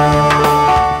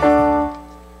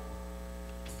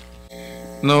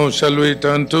 Now shall we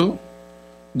turn to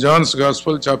John's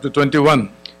Gospel, chapter 21.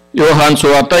 యోహాను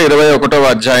సువార్త 21వ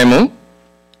అధ్యాయము.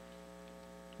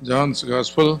 John's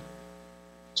Gospel,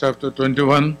 chapter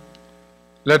 21.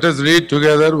 Let us read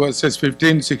together verses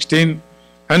 15, 16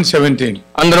 and 17.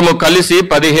 అందరము కలిసి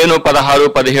 15, 16,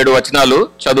 17 వచనాలు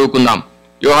చదువుకుందాం.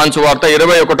 యోహాను సువార్త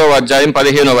 21వ అధ్యాయం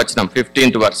 15వ వచనం,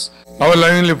 15th verse. Our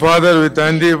Heavenly Father, we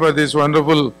thank Thee for this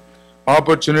wonderful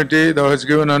opportunity Thou hast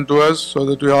given unto us, so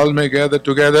that we all may gather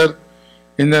together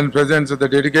in the presence of the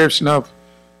dedication of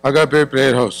Agape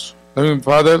Prayer House. Loving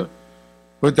Father,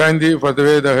 we thank Thee for the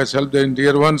way Thou hast helped the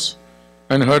dear ones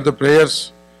and heard the prayers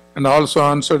and also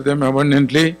answered them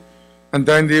abundantly, and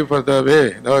thank Thee for the way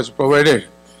Thou hast provided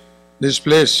this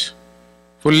place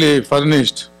fully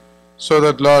furnished, so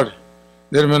that, Lord,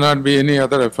 there may not be any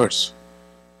other efforts.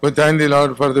 We thank Thee,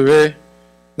 Lord, for the way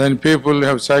then people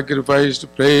have sacrificed,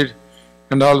 prayed,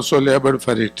 and also labored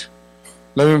for it.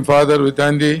 Loving Father, we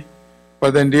thank Thee for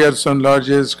the dear Son, Lord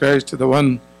Jesus Christ, the one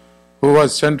who was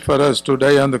sent for us to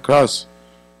die on the cross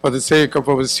for the sake of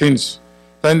our sins.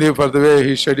 Thank Thee for the way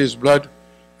He shed His blood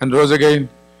and rose again,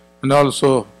 and also,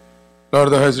 Lord,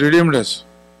 Thou hast redeemed us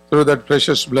through that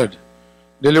precious blood,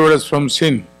 delivered us from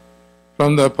sin,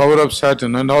 from the power of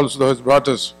Satan, and also Thou hast brought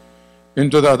us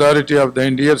into the authority of the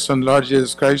dear Son, Lord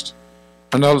Jesus Christ,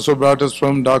 and also brought us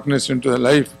from darkness into the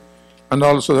life, and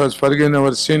also Thou hast forgiven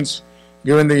our sins,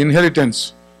 given the inheritance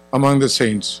among the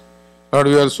saints. Lord,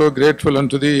 we are so grateful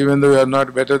unto Thee, even though we are not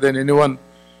better than anyone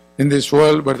in this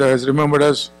world, but Thou hast remembered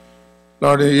us,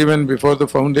 Lord, even before the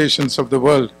foundations of the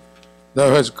world. Thou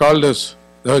hast called us,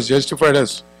 Thou hast justified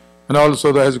us, and also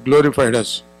Thou hast glorified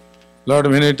us. Lord,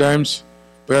 many times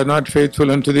we are not faithful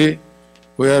unto Thee,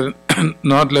 we are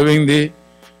not loving Thee,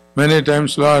 Many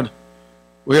times, Lord,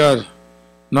 we are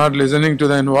not listening to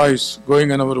thine voice,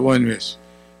 going on our own ways.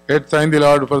 Yet thank the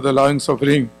Lord for the long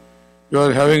suffering you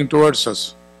are having towards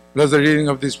us. Bless the reading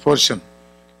of this portion.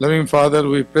 Loving Father,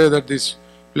 we pray that this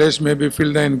place may be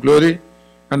filled thine glory,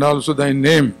 and also thine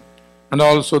name, and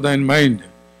also thine mind.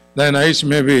 Thine eyes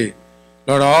may be,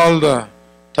 Lord, all the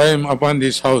time upon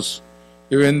this house,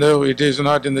 even though it is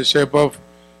not in the shape of,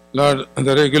 Lord,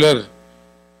 the regular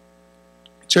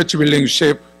church building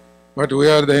shape, but we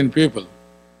are thine people.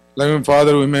 Loving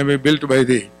Father, we may be built by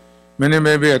thee. Many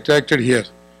may be attracted here.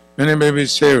 Many may be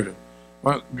saved.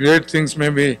 Great things may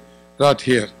be wrought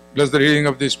here. Bless the reading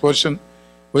of this portion.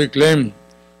 We claim,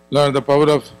 Lord, the power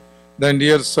of thine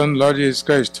dear Son, Lord Jesus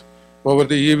Christ, over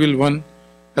the evil one.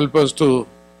 Help us to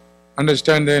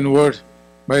understand thine word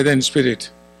by thine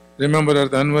Spirit. Remember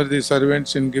our unworthy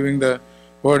servants in giving the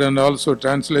word, and also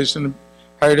translation.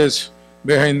 Hide us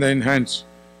behind thine hands.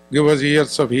 Give us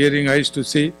ears of hearing, eyes to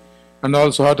see, and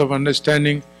also heart of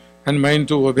understanding, and mind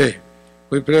to obey.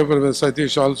 We pray for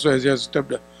Satish also, as he has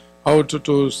stepped out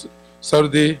to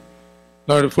serve thee,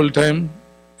 Lord, full time.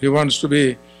 He wants to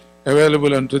be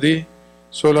available unto thee.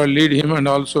 So, Lord, lead him and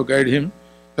also guide him.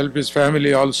 Help his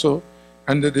family also.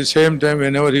 And at the same time,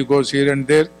 whenever he goes here and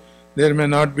there may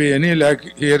not be any lack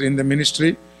here in the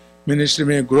ministry. Ministry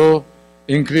may grow,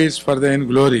 increase for thine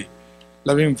glory.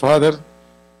 Loving Father,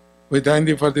 we thank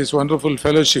thee for this wonderful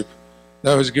fellowship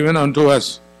that was given unto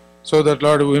us, so that,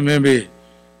 Lord, we may be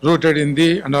rooted in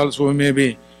thee, and also we may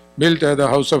be built as the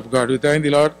house of God. We thank thee,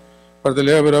 Lord, for the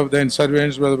labor of thine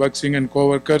servants, Brother Buxing and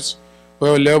co-workers, who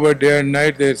have labored day and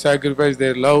night, their sacrifice,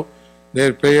 their love,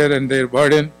 their prayer and their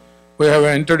burden. We have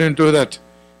entered into that,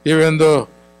 even though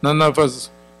none of us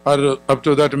are up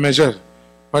to that measure,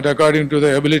 but according to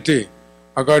the ability,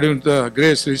 according to the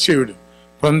grace received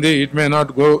from thee, it may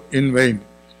not go in vain.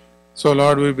 So,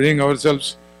 Lord, we bring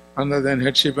ourselves under thine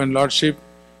headship and lordship.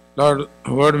 Lord,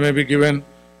 word may be given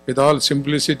with all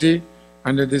simplicity,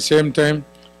 and at the same time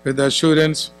with the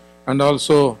assurance and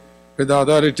also with the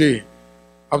authority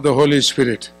of the Holy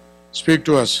Spirit. Speak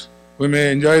to us. We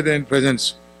may enjoy thine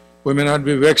presence. We may not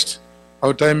be vexed.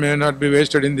 Our time may not be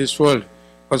wasted in this world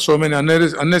for so many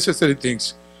unnecessary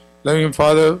things. Loving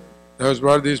Father, thou hast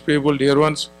brought these people, dear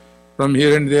ones, from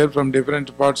here and there, from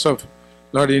different parts of,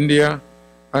 Lord, India,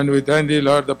 and we thank thee,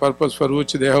 Lord, the purpose for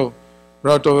which they have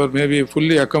brought over may be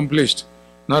fully accomplished,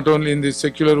 not only in this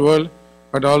secular world,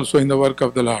 but also in the work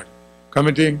of the Lord.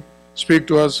 Committing, speak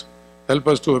to us, help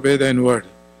us to obey thine word.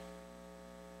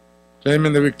 Claim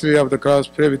in the victory of the cross,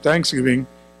 pray with thanksgiving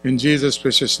in Jesus'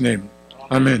 precious name.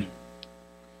 Amen.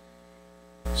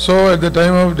 So, at the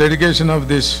time of dedication of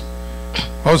this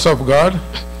house of God,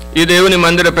 ఈ దేవుని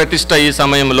మందిర ప్రతిష్ట ఈ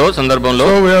సమయంలో సందర్భంలో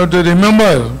so we have to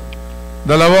remember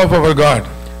the love of our God.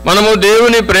 మనము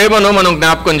దేవుని ప్రేమను మనం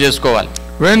జ్ఞాపకం చేసుకోవాలి.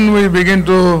 When we begin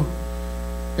to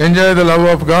enjoy the love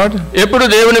of God, ఎప్పుడు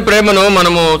దేవుని ప్రేమను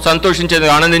మనము సంతోషించేది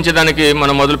ఆనందించడానికి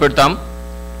మనం మొదలు పెడతాం.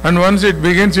 and once it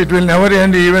begins, it will never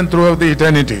end even throughout the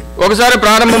eternity. ఒకసారి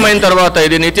ప్రారంభమైన తర్వాత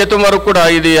ఇది నిత్యత్వం వరకు కూడా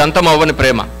ఇది అంతం అవ్వని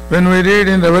ప్రేమ. When we read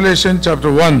in Revelation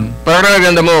chapter 1, ప్రకటన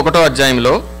గ్రంథము 1వ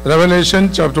అధ్యాయంలో, Revelation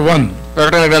chapter 1,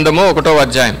 ప్రకటన గ్రంథము 1వ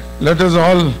అధ్యాయం, let us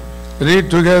all read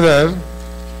together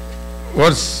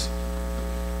verse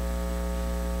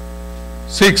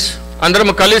 6.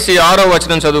 అందరము కలిసి 6వ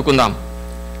వచనం చదువుకుందాం.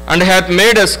 And hath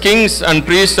made us kings and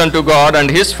priests unto God and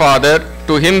his Father,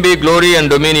 to him be glory and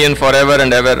dominion forever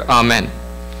and ever. Amen.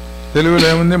 తెలుగులో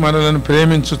ఏముంది? మనలను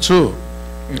ప్రేమించుచు.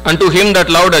 Unto him that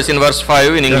loved us, in verse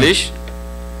 5 in English.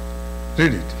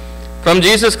 Read it. From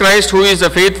Jesus Christ, who is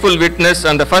the faithful witness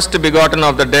and the first begotten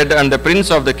of the dead and the prince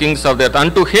of the kings of the earth,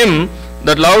 unto him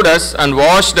that loved us and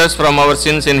washed us from our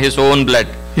sins in his own blood.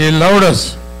 He loved us.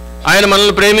 ఆయన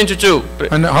మనల్ని ప్రేమించుచు.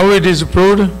 And how it is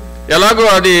proved? ఎలాగో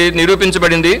అది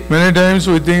నిరూపించబడింది. Many times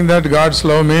we think that God's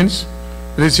love means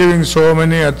receiving so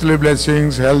many earthly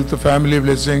blessings, health, family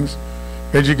blessings,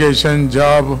 education,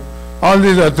 job, all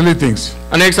these earthly things.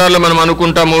 అనేక సార్లు మనం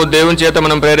అనుకుంటాము దేవుని చేత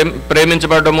మనం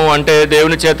ప్రేమించబడము అంటే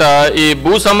దేవుని చేత ఈ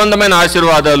భూ సంబంధమైన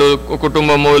ఆశీర్వాదాలు,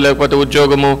 కుటుంబము లేకపోతే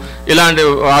ఉద్యోగము, ఇలాంటి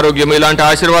ఆరోగ్యము, ఇలాంటి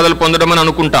ఆశీర్వాదాలు పొందడం అని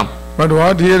అనుకుంటాం. But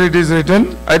what here it is written?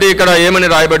 అయితే ఇక్కడ ఏమని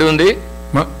రాయబడి ఉంది?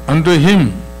 Unto him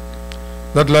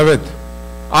that loveth.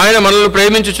 ఆయన మనల్ని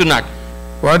ప్రేమించుచున్నాడు.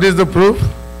 What is the proof?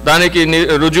 దానికి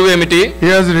రుజువు ఏమిటి? He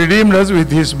has redeemed us with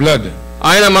his blood.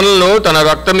 ఆయన మనల్ని తన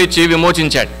రక్తం ఇచ్చి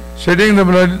విమోచించాడు. Shedding the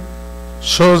blood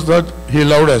shows that he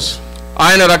loved us.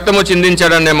 ఆయన రక్తము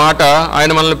చిందించాడనే మాట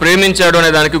ఆయన మనల్ని ప్రేమించాడు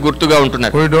అనే దానికి గుర్తుగా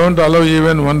ఉంటున్నారు. We don't allow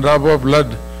even one drop of blood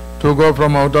to go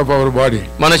from out of our body.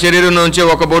 మన శరీరం నుంచి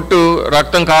ఒక బొట్టు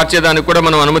రక్తం కార్చేదానికి కూడా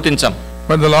మనం అనుమతించాం.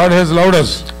 But the Lord has loved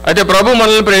us. అయితే ప్రభు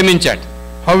మనల్ని ప్రేమించాడు.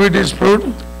 How it is proved?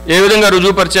 ఏ విధంగా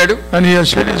రుజువుపరిచాడు? And he has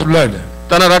shed his blood.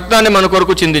 తన రక్తాన్ని మన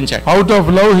కొరకు చిందించాడు. Out of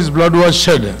love his blood was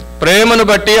shed. ప్రేమను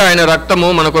బట్టి ఆయన రక్తము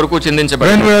మన కొరకు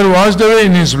చిందించబడింది. When we are washed away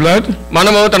in his blood,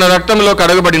 మనము తన రక్తంలో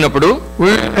కడగబడినప్పుడు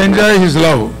we enjoy his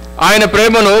love. ఆయన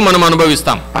ప్రేమను మనం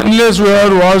అనుభవిస్తాం. Unless we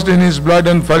are washed in his blood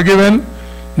and forgiven,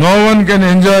 no one can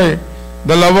enjoy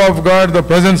the love of God, the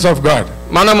presence of God.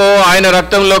 మనము ఆయన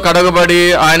రక్తంలో కడగబడి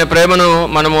ఆయన ప్రేమను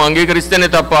మనము అంగీకరిస్తేనే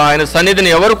తప్ప ఆయన సన్నిధిని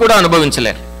ఎవరు కూడా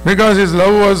అనుభవించలేరు. Because his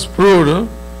love was proved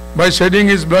by shedding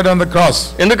his blood on the cross.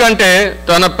 ఎందుకంటే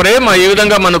తన ప్రేమ ఈ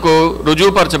విధంగా మనకు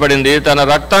రుజువుపరచబడింది తన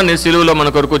రక్తాన్ని సిలువలో మన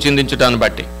కొరకు చిందించుటాన్ని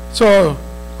బట్టి. So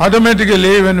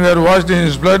automatically when we are washed in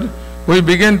his blood, we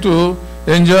begin to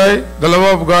enjoy the love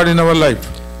of God in our life.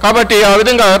 కాబట్టి ఆ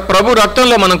విధంగా ప్రభు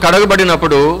రక్తంలో మనం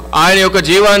కడగబడినప్పుడు ఆయన యొక్క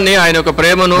జీవాన్ని ఆయన యొక్క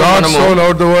ప్రేమను మనము God so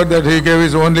loved the world that he gave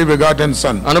his only begotten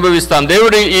son. అనుభవిస్తాం.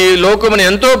 దేవుడు ఈ లోకమును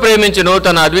ఎంతో ప్రేమించెను,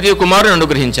 తన అద్వితీయ కుమారుని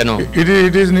అనుగ్రహించెను.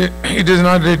 It is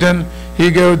not written he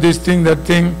gave this thing that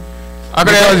thing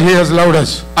because he has loved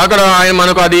us. అక్కడ ఆయన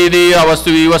మనకు అది ఇది ఆ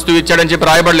వస్తువు ఈ వస్తువు ఇచ్చాడని చెప్పి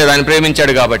రాయబడలేదు, ఆయన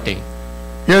ప్రేమించాడు కాబట్టి.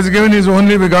 He has given his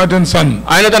only begotten son.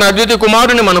 ఆయన తన అద్వితీయ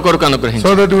కుమారుని మన కొరకు అనుగ్రహించాడు.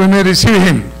 So that we may receive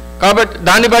him. కాబట్టి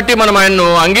దాన్ని బట్టి మనం ఆయన్ను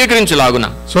అంగీకరించులాగున.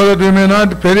 So that we may not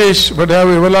perish but have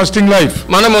everlasting life.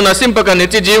 మనము నశింపక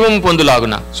నిత్య జీవం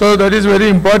పొందులాగున. So that is very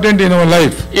important in our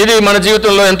life. ఇది మన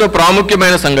జీవితంలో ఎంతో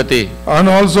ప్రాముఖ్యమైన సంగతి. And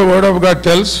also word of God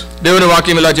tells దేవుని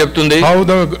వాక్యం ఇలా చెప్తుంది how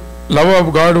the love of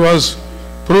God was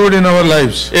proved in our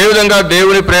lives. ఏ విధంగా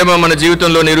దేవుని ప్రేమ మన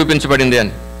జీవితంలో నిరూపించబడింది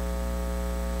అని.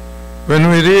 When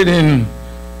we read in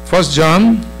 1 John,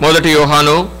 మొదటి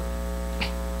యోహాను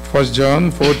 1 John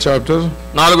 4th chapter,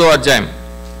 4వ అధ్యాయం.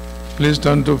 please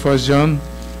turn to 1 John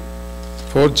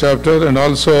 4th chapter, and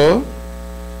also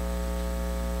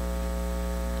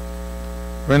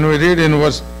when we read in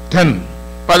verse 10,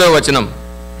 10వ వచనం.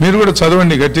 మీరు కూడా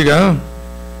చదవండి గట్టిగా.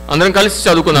 అందరం కలిసి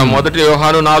చదువుకుందాం. మొదటి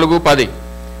యోహాను 4:10.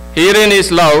 Herein is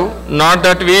love, not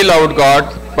that we loved God,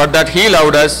 but that he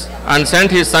loved us and sent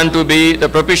his son to be the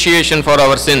propitiation for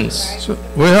our sins. So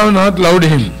we have not loved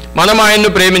him, మనం ఆయన్ను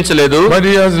ప్రేమించలేదు, but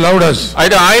he has loved us,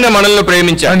 అయితే ఆయన మనల్ని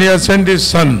ప్రేమించాడు, and he has sent his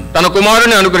son. తన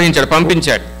కుమారుని అనుగ్రహించాడు,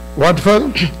 పంపించాడు. What for?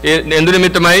 ఎందు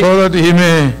నిమిత్తమై? So that he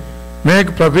may make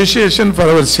propitiation for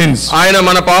our sins. ఆయన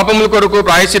మన పాపముల కొరకు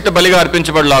ప్రాయశ్చిత్త బలిగా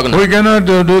అర్పించబడలాగున. We cannot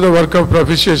do the work of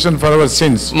propitiation for our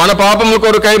sins. మన పాపముల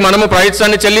కొరకై మనము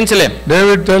ప్రాయశ్చిత్తాన్ని చెల్లించలేం.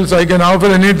 David tells, I can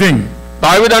offer anything,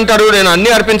 దావీదు అంటాడు, నేను అన్ని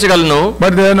అర్పించగలను,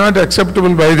 but they are not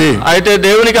acceptable by thee. అయితే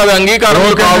దేవునికి అవి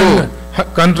అంగీకారములు కావు.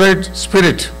 Contrite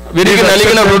spirit, వీరికి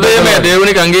నలిగిన హృదయమే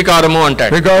దేవునికి అంగీకారము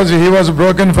అంటాడు. because he was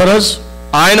broken for us.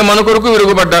 ఆయన మన కొరకు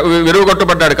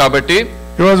విరుగుగొట్టబడ్డాడు కాబట్టి.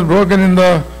 He was broken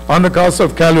on the cross of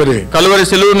Calvary. Calvary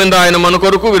సిలువ మీద ఆయన మన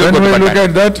కొరకు When we look విరుగుగొట్టబడ్డాడు.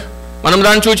 at that, మనం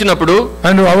దాన్ని చూచినప్పుడు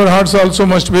and our hearts also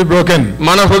must be broken.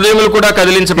 మన హృదయములు కూడా He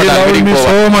కదిలించబడాలి, loved me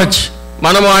విరిగిపోవాలి. so much.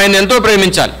 మనము ఆయన ఎంతో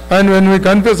ప్రేమించాలి. And when we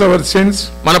confess our sins,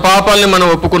 మన పాపాలని మనం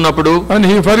ఒప్పుకున్నప్పుడు and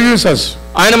he forgives us,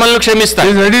 ఆయన మనల్ని he క్షమిస్తాడు.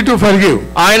 is ready to forgive.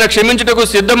 ఆయన క్షమించుటకు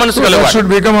సిద్ధ మనసు So that కలవాడు. should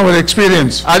become our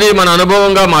experience. అది మన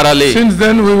అనుభవంగా మారాలి. Since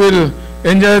then we will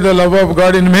enjoy the love of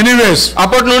God in many ways.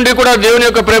 అప్పటి నుండి కూడా దేవుని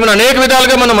యొక్క ప్రేమను అనేక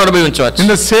విధాలుగా మనం అనుభవించవచ్చు.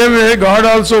 In the same way, God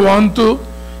also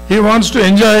he wants to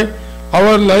enjoy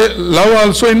our love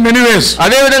also in many ways.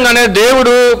 అదే విధంగానే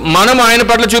దేవుడు మనం ఆయన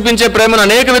పట్ల చూపించే ప్రేమను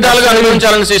అనేక విధాలుగా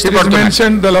అనుభవించాలని It is ఇష్టపడుతున్నాడు.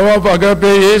 mentioned the love of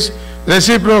agape is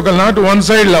reciprocal, not one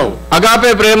side love.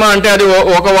 Agape ప్రేమ అంటే అది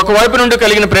ఒక వైపు నుండి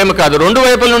కలిగిన ప్రేమ కాదు, రెండు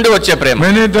వైపుల నుండి వచ్చే ప్రేమ.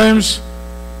 Many times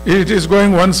it is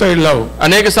going one side love.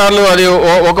 అనేక సార్లు అది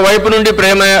ఒక వైపు నుండి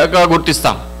ప్రేమగా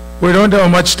గుర్తిస్తాం. We don't have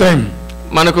much time.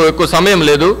 మనకు ఎక్కువ సమయం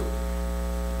లేదు.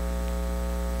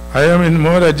 I am in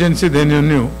more urgency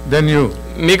than you.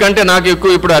 మీకంటే నాకు ఎక్కువ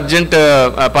ఇప్పుడు అర్జెంట్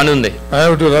పని ఉంది. I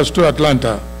have to rush to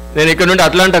Atlanta. నేను ఇక్కడ నుండి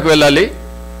అట్లాంటాకు వెళ్ళాలి.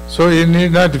 So you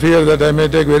need not fear that I may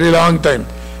take very long time.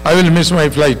 I will miss my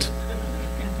flight.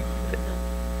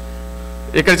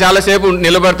 ఇక్కడ చాలాసేపు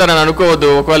నిలబడతారని అనుకోవద్దు,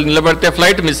 ఒకవేళ నిలబడితే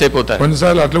ఫ్లైట్ మిస్ అయిపోతారు.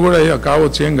 కొన్నిసార్లు అట్లా కూడా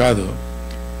కావచ్చు, ఏం కాదు.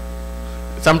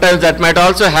 Sometimes that might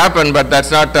also happen, but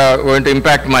that's not going to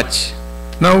impact much.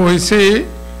 Now we see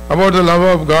about the love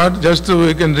of God. Just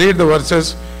we can read the verses.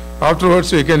 Afterwards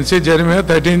we can see Jeremiah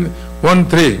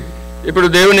 13:1-3. ఇప్పుడు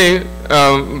దేవుని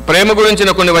ప్రేమ గురించిన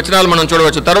కొన్ని వచనాలు మనం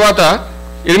చూడవచ్చు. తర్వాత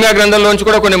ఇర్మియా గ్రంథంలోంచి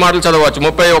కూడా కొన్ని మాటలు చదవచ్చు.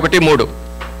 31:3.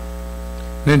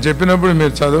 నేను చెప్పినప్పుడు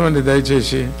మీరు చదవండి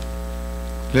దయచేసి.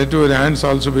 Let your hands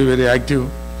also be very active.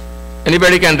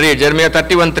 Anybody can read Jeremiah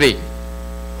 31:3.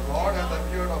 The Lord hath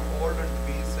appeared of old unto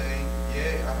me, saying,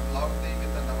 Yea, I have loved thee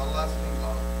with an everlasting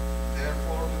love.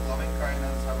 Therefore with loving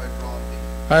kindness have I drawn thee.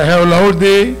 I have loved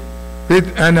thee with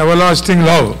an everlasting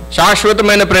love.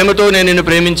 శాశ్వతమైన ప్రేమతో నేను నిన్ను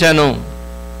ప్రేమించాను.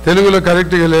 తెలుగులో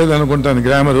కరెక్ట్గా లేదు అనుకుంటాను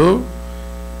grammar.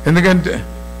 ఎందుకంటే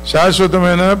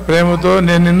శాశ్వతమైన ప్రేమతో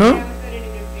నేను నిన్ను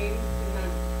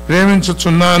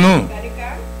ప్రేమించుచున్నాను.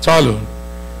 చాలు.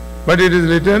 But it is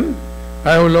return,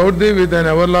 I have loved థీ with an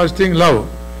ever lasting love.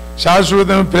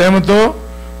 శాశ్వతమైన ప్రేమతో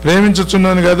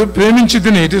ప్రేమించుచున్నాను కాదు, ప్రేమించి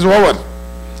తిని. It is over.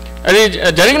 అది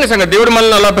జరిగిన సంగతి. దేవుడు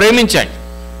మనల్ని అలా ప్రేమించాడు.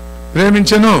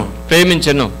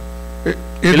 ప్రేమించను.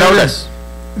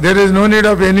 There is no need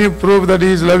of any proof that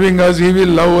he is loving us. He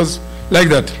will love us like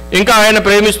that. ఇంకా ఆయన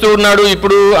ప్రేమిస్తూ ఉన్నాడు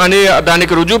ఇప్పుడు అని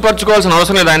దానికి రుజువుపరచుకోవాల్సిన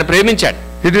అవసరం లేదు. ఆయన ప్రేమించాడు.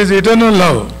 It is eternal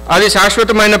love. అది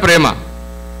శాశ్వతమైన ప్రేమ.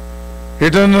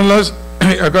 Eternal love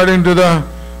according to the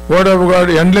word of God,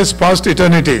 endless past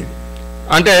eternity.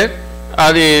 అంటే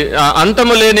అది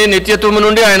అంతము లేని నిత్యత్వము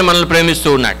నుండి ఆయన మనల్ని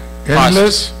ప్రేమిస్తూ ఉన్నాడు.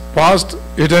 Endless past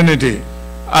eternity.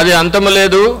 అది అంతము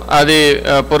లేదు, అది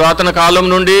పురాతన కాలం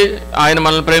నుండి ఆయన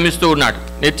మనల్ని ప్రేమిస్తూ ఉన్నాడు,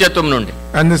 నిత్యత్వం నుండి.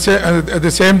 And at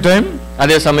the same time,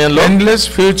 అదే సమయంలో endless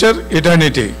future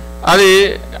eternity. అది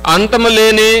అంతము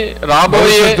లేని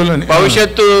రాబోయే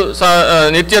భవిష్యత్తు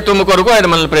నిత్యత్వము కొరకు ఆయన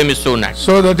మనల్ని ప్రేమిస్తూ ఉన్నాడు.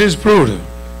 So that is proved.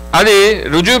 అది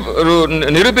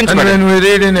నిరూపించబడింది. And when we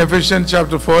read in Ephesians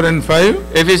chapter 4 and 5,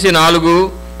 ఎఫెసీ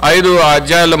 4-5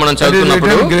 అధ్యాయాల్లో మనం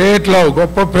చదువుతున్నప్పుడు great love,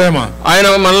 గొప్ప ప్రేమ. ఆయన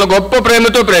మనల్ని గొప్ప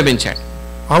ప్రేమతో ప్రేమించాడు.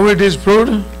 How it is proved?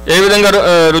 ఏ విధంగా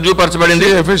రుజువుపరచబడింది?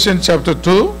 Ephesians chapter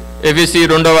 2, ఎఫెసీ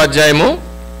 2వ అధ్యాయము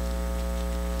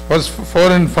verse 4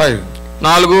 and 5.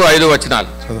 4-5 వచనాలు.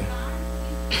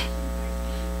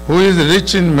 Who is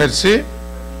rich in mercy,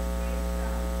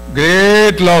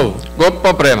 great love. గొప్ప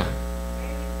ప్రేమ.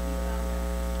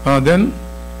 Then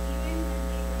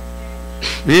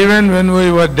even when we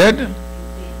were dead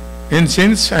in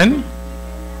sins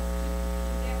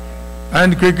and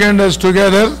quickened us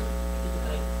together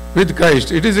with Christ.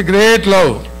 It is a great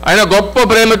love. ఆయన గొప్ప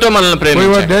ప్రేమతో మనల్ని ప్రేమించాడు.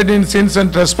 We were dead in sins and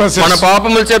trespasses. మన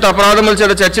పాపముల చేత అపరాధముల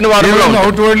చేత చచ్చిన వారముగా ఉన్నాము. Even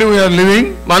outwardly we are living.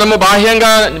 మనము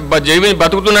బాహ్యంగా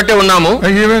బతుకుతున్నట్టే ఉన్నాము.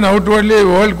 Even outwardly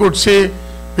world could see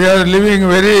we are living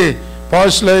very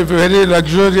posh life, very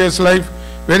luxurious life,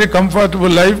 very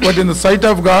comfortable life. But in the sight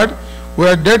of God, we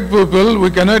are dead people.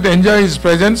 We cannot enjoy His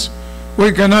presence. We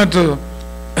cannot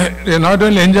not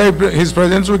only enjoy His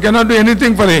presence, we cannot do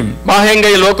anything for Him. బాహ్యంగా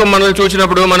ఈ లోకం మనల్ని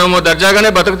చూసినప్పుడు మనము దర్జాగానే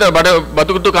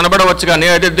బతుకుతూ కనబడవచ్చు, కానీ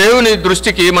అయితే దేవుని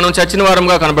దృష్టికి మనం చచ్చిన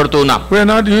వారంగా కనబడుతూ ఉన్నాం. We are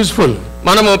not useful.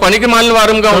 మనము పనికి మాలిన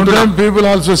వారంగా ఉంటున్నాం. Sometimes people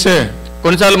also say,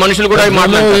 కొన్నిసార్లు మనుషులు కూడా ఈ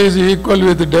మాట్లాడతారు, he is equal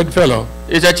with the dead fellow.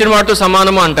 ఈ చచ్చిన వాడితో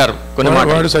సమానము అంటారు. కొన్ని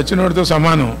మాటలు వాడు చచ్చిన వాడితో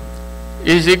సమానం.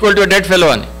 He is equal to a dead fellow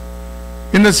అని.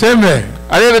 In the same way,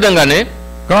 అదే విధంగానే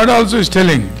God also is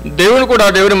telling, దేవుని కూడా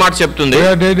దేవుని మాట చెప్తుంది, we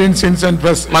are dead in sins and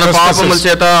trespasses. మన పాపముల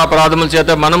చేత అపరాధముల చేత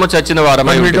మనము చచ్చిన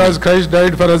వారమై ఉన్నాము. Because Christ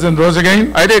died for us and rose again.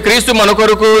 అయితే క్రీస్తు మన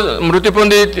కొరకు మృతి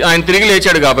పొంది ఆయన తిరిగి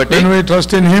లేచాడు కాబట్టి when we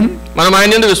trust in Him, మనం ఆయన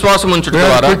యందు విశ్వాసం ఉంచుట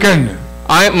ద్వారా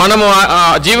మనము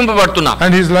జీవింపబడుతున్నాం.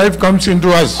 And His life comes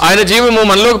into us. ఆయన జీవము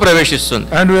మనలోకి ప్రవేశిస్తుంది.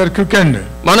 And we are quickened.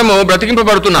 మనము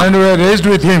బ్రతికింపబడుతున్నాం. And we are raised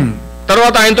with Him.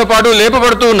 తర్వాత ఆయనతో పాటు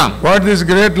లేపబడుతూ ఉన్నాం. What this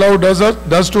great love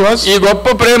does to us? ఈ గొప్ప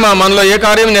ప్రేమ మనలో ఏ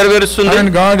కార్యం నెరవేరుస్తుంది? And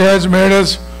God has made us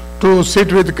to sit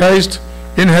with Christ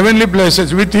in heavenly places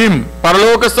with Him.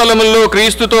 పరలోక స్థలముల్లో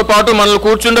క్రీస్తుతో పాటు మనల్ని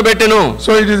కూర్చుండబెట్టెను.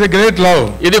 So it is a great love.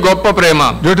 ఇది గొప్ప ప్రేమ.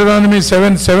 Deuteronomy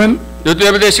 7:7.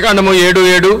 ద్వితీయోపదేశకాండము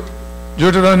 7:7.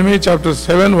 Deuteronomy chapter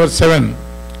 7 verse 7.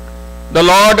 The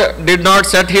Lord did not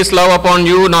set His love upon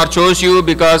you, nor chose you,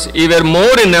 because ye were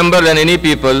more in number than any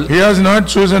people. He has not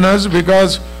chosen us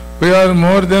because we are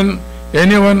more than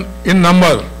anyone in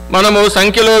number. మనము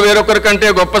సంఖ్యలో వేరొకరి కంటే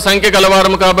గొప్ప సంఖ్య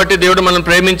గలవారము కాబట్టి దేవుడు మనల్ని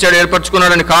ప్రేమించాడు,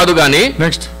 ఏర్పరచుకున్నాడని కాదు గాని.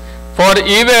 Next. For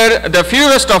ye were the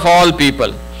fewest of all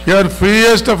people. You are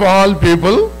freest of all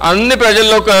people. అన్ని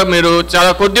ప్రజల్లో మీరు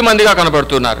చాలా కొద్ది మందిగా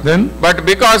కనబడుతున్నారు. Then, but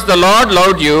because the Lord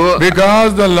loved you, because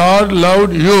the Lord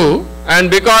loved you, and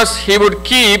because He would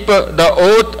keep the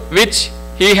oath which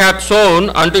He had sworn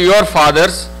unto your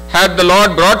fathers, had the Lord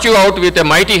brought you out with a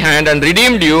mighty hand and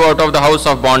redeemed you out of the house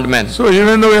of bondmen. So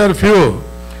even though we are few,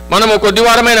 మనము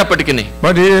కొద్దివారమైనప్పటికీ,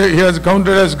 but he has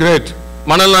counted as great.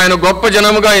 మనల్ని ఆయన గొప్ప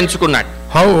జనముగా ఎంచుకున్నాడు.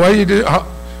 How? Why it is?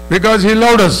 Because He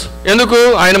loved us. ఎందుకు?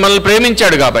 ఆయన మనల్ని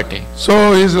ప్రేమించాడు కాబట్టి. So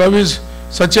His love is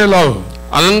such a love.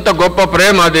 అనంత గొప్ప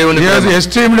ప్రేమ దేవుని ప్రేమ. He has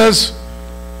esteemed us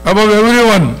above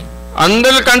everyone.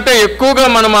 అందరికంటే ఎక్కువగా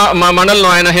మనల్ని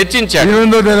ఆయన హెచ్చించాడు. Even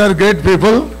though there are great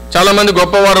people, చాలా మంది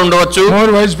గొప్పవారు ఉండవచ్చు,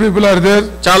 more wise people are there,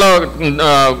 చాలా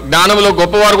జ్ఞానంలో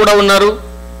గొప్పవారు కూడా ఉన్నారు,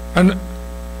 and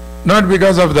not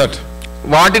because of that,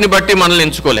 వాటిని బట్టి మనల్ని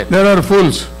ఎంచుకోలేదు. there are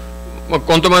fools,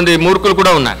 కొంతమంది మూర్ఖులు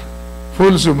కూడా ఉన్నారు,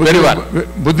 fools,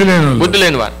 బుద్ధి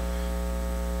లేని వారు,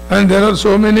 and there are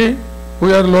so many who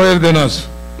are lower than us.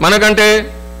 మనకంటే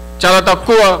చాలా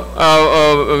తక్కువ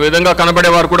విధంగా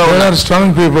కనబడేవారు కూడా There ఉన్నారు. are strong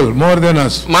people more than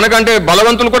us. మనకంటే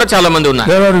బలవంతులు కూడా చాలా మంది ఉన్నారు.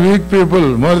 There are weak people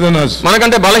more than us.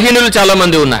 మనకంటే బలహీనులు చాలా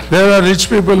మంది ఉన్నారు. There are rich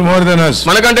people more than us.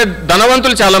 మనకంటే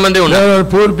ధనవంతులు చాలా మంది ఉన్నారు. There are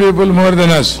poor people more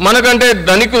than us. మనకంటే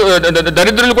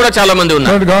దరిద్రులు కూడా చాలా మంది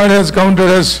ఉన్నారు. But God has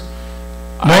counted us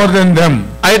more than them.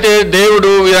 అయితే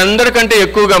దేవుడు వీరందరికంటే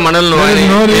ఎక్కువగా మనల్ని There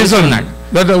is no reason చేస్తున్నాడు.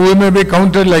 that we may be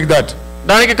counted like that.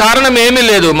 దానికి కారణం ఏమీ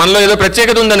లేదు, మనలో ఏదో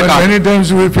ప్రత్యేకత ఉందని But కాదు. many times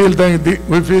we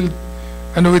feel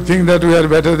and we think that we are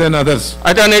better than others.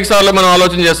 అయితే అనేక సార్లు మనం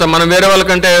ఆలోచన చేస్తాం, మనం వేరే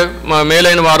వాళ్ళకంటే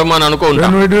మేలైన వారు అని అనుకుంటాం.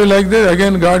 When we do like that,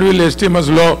 again God will esteem us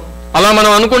low. అలా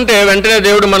మనం అనుకుంటే వెంటనే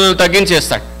దేవుడు మనల్ని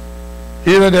తగ్గించేస్తాడు.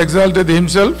 He that exalteth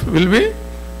himself will be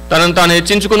తనను తాను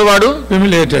హెచ్చించుకున్నవాడు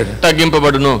humiliated.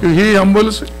 తగ్గింపబడును, He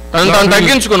humbles, తనను తాను God will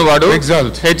తగ్గించుకున్నవాడు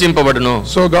exalt. హెచ్చింపబడును.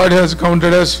 So God has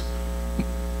counted us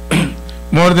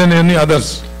more than any others.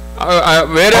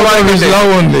 వేరే Out of వారి his కంటే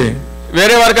love only.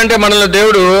 వేరే వారి కంటే మనల్ని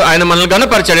దేవుడు ఆయన మనల్ని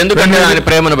గణపరిచాడు, ఎందుకంటే ఆయన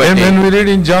ప్రేమను బట్టి. When we read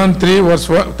in John 3 verse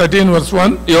 13 verse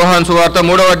 1, యోహాను సువార్త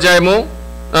 3వ అధ్యాయము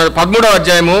 13వ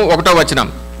అధ్యాయము 1వ వచనం.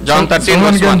 John 13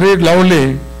 someone verse can 1. read loudly.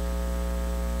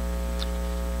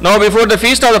 Now before the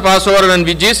feast of the Passover, when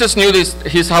Jesus knew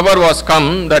his hour was come,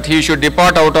 that he should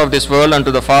depart out of this world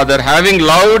unto the Father, having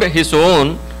loved his own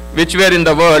which were in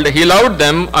the world, he loved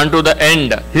them unto the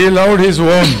end. He loved his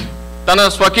own. తన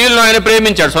స్వకీయులను ఆయన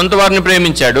ప్రేమించాడు, సొంత వారిని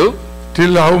ప్రేమించాడు.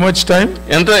 Till how much time?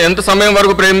 ఎంత సమయం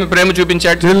వరకు ప్రేమ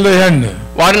చూపించాడు? Till the end.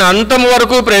 వారిని అంతం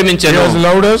వరకు He ప్రేమించాడు. has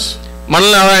loved us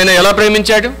మనల్ని ఆయన ఎలా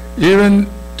ప్రేమించాడు? even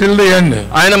till the end.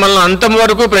 ఆయన మనల్ని అంతం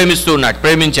వరకు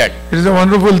ప్రేమించాడు. It is a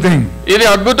wonderful thing. ఇది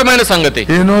అద్భుతమైన సంగతి.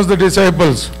 He knows the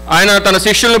disciples. ఆయన తన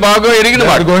శిష్యులను బాగా ఎరిగిన They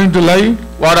are వాడు. going to lie.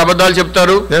 వారు అబద్ధాలు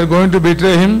చెప్తారు, They are going to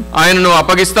betray him. ఆయనను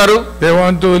అప్పగిస్తారు, They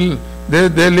want to.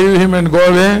 They leave him and go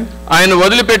away. ఆయన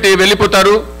వదిలిపెట్టి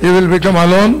వెళ్ళిపోతారు, He will become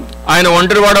alone. ఆయన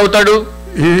ఒంటరి వాడవుతాడు.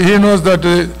 He knows that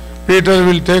Peter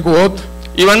will take oath.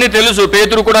 ఇవన్నీ తెలుసు.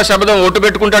 పేతురు కూడా శబ్దం ఒట్టు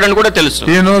పెట్టుకుంటాడని కూడా తెలుసు.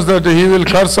 He knows that he will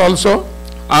curse also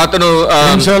అతను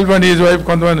himself and his wife.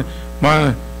 కొంతమంది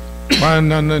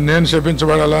నేను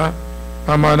శపించబడాలా,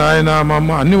 మా నాయన మా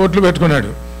అమ్మ అన్ని ఒట్లు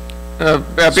పెట్టుకున్నాడు. So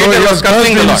he has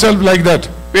cursed himself like that.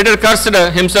 Peter cursed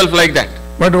himself like that.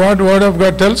 But what word of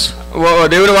God tells?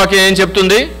 దేవుడి వాక్యం ఏం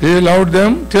చెప్తుంది? He loved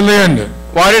them till the end.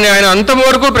 వారిని ఆయన అంతం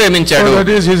వరకు So ప్రేమించాడు. that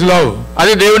is his love.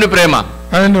 అది దేవుని ప్రేమ.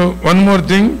 And one more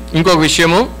thing, ఇంకొక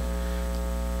విషయము,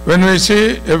 when we see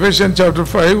Ephesians chapter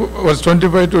 5 verse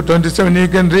 25 to 27, you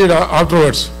can read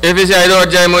afterwards. ఎఫెసీ 5వ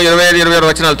అధ్యాయము 25-26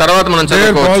 వచనాల తర్వాత మనం There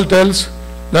చదువుకోవచ్చు. Paul tells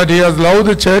that he has loved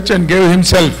the church and gave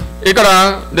himself. ఇక్కడ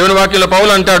దేవుని వాక్యంలో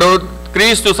పౌలు అంటాడు,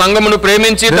 క్రీస్తు సంఘమును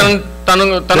ప్రేమించి తన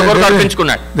కొరకు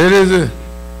అర్పించుకున్నాడు. There is a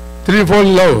threefold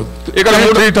love. ఇక్కడ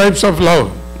Three types of love.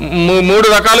 మూడు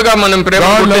రకాలుగా మనం ప్రేమ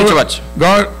గుర్తించవచ్చు.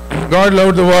 God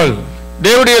loved the world.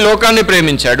 దేవుడు ఈ లోకాన్ని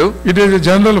ప్రేమించాడు. It is a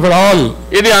general for all.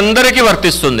 ఇది అందరికీ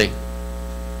వర్తిస్తుంది.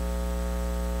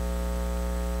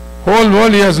 Whole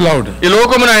world he has loved. ఈ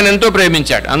లోకమును ఆయన ఎంతో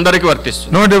ప్రేమించాడు, అందరికీ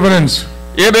వర్తిస్తుంది. No difference.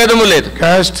 ఏ భేదము లేదు.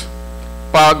 Caste,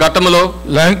 గతములో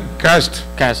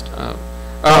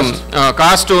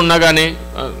కాస్ట్ ఉన్నా గానీ,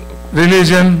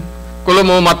 religion,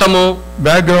 కులము, మతము,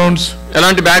 backgrounds,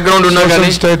 ఎలాంటి బ్యాక్గ్రౌండ్ ఉన్నా గానీ,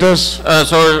 social status,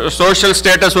 సోషల్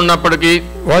స్టేటస్ ఉన్నప్పటికీ,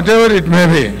 whatever it may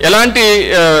be, ఎలాంటి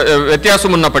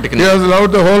వ్యత్యాసం ఉన్నప్పటికీ he has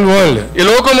loved the whole world ఈ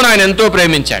లోకమును ఆయన ఎంతో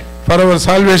ప్రేమించాడు. for our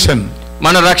salvation.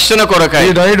 మన రక్షణ కొరకై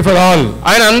He died for all.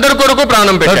 ఆయన అందరి కొరకు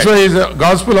ప్రాణం That's పెట్టాడు. why his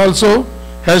gospel also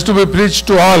has to be preached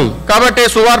to all. కాబట్టి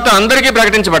సువార్త అందరికీ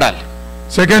ప్రకటించబడాలి.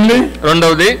 Secondly,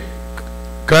 రెండవది,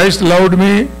 Christ loved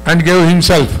me and gave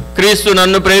himself. క్రీస్తు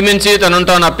నన్ను ప్రేమించి తనను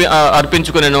తాను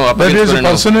అర్పించుకునేను. That is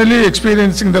personally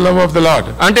experiencing the love of the Lord.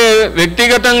 అంటే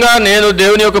వ్యక్తిగతంగా నేను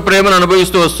దేవుని యొక్క ప్రేమను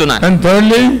అనుభవిస్తూ వస్తున్నాను. And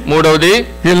thirdly, మూడవది,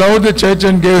 he loved the church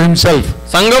and gave himself.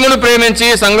 సంఘమును ప్రేమించి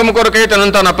సంఘము కొరకై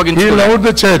తనను తాను He అప్పగించుకున్నాడు. loved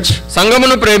the church.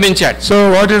 సంఘమును ప్రేమించాడు. So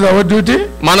what is our duty?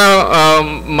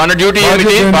 మన డ్యూటీ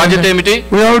ఏమిటి, బాధ్యత ఏమిటి?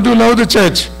 We have to love the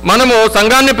church మనము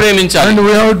సంఘాన్ని ప్రేమించాలి. and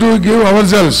we have to give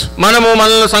ourselves. మనము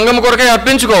మనల్ని సంఘము కొరకై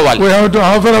అర్పించుకోవాలి. We have to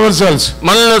offer ourselves.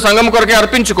 మనల్ని సంఘము కొరకై But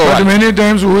అర్పించుకోవాలి. many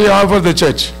times we offer the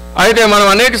church. అయితే మనం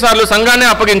అనేక సార్లు సంఘాన్ని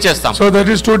అప్పగించేస్తాం. So that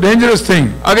is too dangerous thing.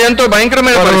 అది ఎంతో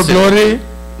భయంకరమైన For our పరిస్థితి. glory,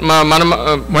 మన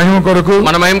మహిమ కొరకు,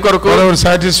 మన మహిమ కొరకు, for our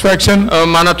satisfaction,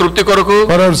 మన తృప్తి కొరకు,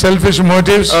 for our selfish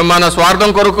motives, మన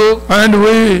స్వార్థం కొరకు, and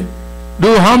we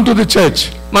do harm to the church.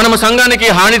 మనము సంఘానికి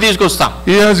హాని తీసుకొస్తాం.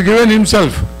 He has given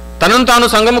himself. తనను తాను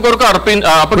సంఘము కొరకు We also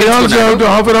have అప్పగించుకున్నాడు. to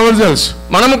offer ourselves.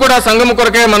 మనము కూడా సంఘము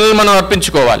కొరకే మనల్ని మనం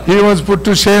అర్పించుకోవాలి. He was put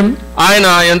to shame, ఆయన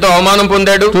ఎంతో అవమానం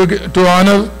పొందాడు, to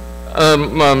honor,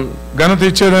 ఘనత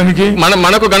ఇచ్చేదానికి,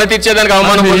 మనకు ఘనత ఇచ్చేదానికి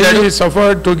అవమానం and పొందాడు. he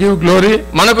suffered to give glory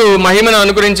మనకు మహిమను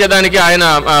అనుగ్రహించేదానికి ఆయన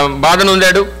బాధను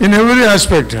పొందాడు. in every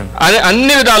aspect.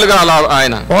 అన్ని విధాలుగా అలా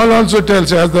ఆయన. Paul also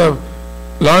tells, as the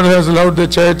Lord has loved the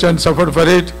church and suffered for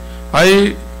it, I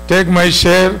take my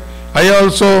share, I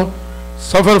also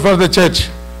suffer for the church.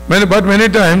 But many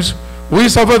times we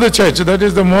suffer the church. That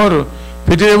is the more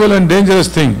pitiable and dangerous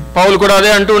thing. పౌలు కూడా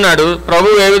అదే అంటున్నాడు,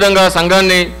 ప్రభువు ఏ విధంగా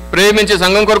సంఘాన్ని ప్రేమించి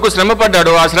సంఘం కొరకు శ్రమ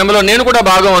పడ్డాడు, ఆ శ్రమలో నేను కూడా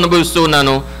భాగం అనుభవిస్తూ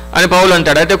ఉన్నాను అని పౌలు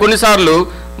అంటాడు. అయితే కొన్నిసార్లు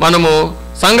మనము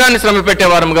సంఘాన్ని శ్రమ పెట్టే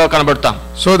వారముగా కనబడతాం.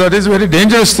 So that is very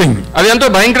dangerous thing. అది ఎంతో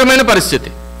భయంకరమైన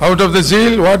పరిస్థితి. Out of the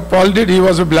zeal, what Paul did, he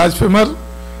was a blasphemer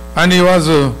and he was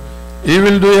a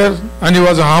evil doer and he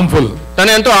was harmful.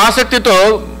 తను ఎంతో ఆసక్తితో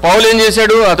పౌలు ఏం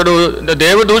చేశాడు, అతడు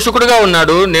దేవదూషకుడుగా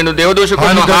ఉన్నాడు, నేను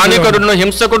దేవదూషకుడును, హానికరుడును,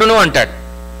 హింసకుడును అంటాడు.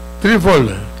 Threefold.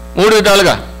 మూడు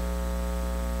విధాలుగా.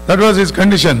 That was his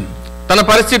condition. తన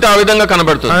పరిస్థితి ఆ విధంగా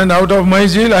కనబడుతుంది. And out of my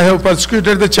zeal I have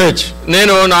persecuted the church.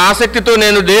 నేను నా ఆసక్తితో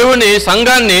నేను దేవుని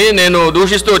సంఘాన్ని నేను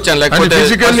దూషిస్తూ వచ్చాను, లేకపోతే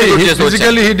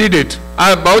physically he did it.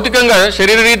 భౌతికంగా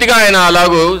శరీర రీతిగా ఆయన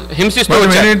అలాగూ హింసిస్తూ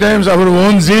వచ్చాడు. Many times our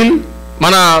own zeal,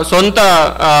 మన సొంత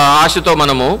ఆశతో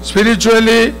మనము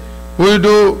spiritually we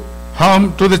do harm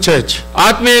to the church.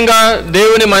 ఆత్మీయంగా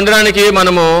దేవుని మందిరానికి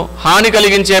మనము హాని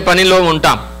కలిగించే పనిలో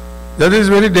ఉంటాం. That is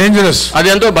very dangerous. అది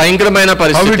ఎంతో భయంకరమైన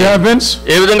పరిస్థితి. How it happens?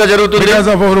 ఏ విధంగా జరుగుతుంది? Because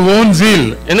of our own zeal.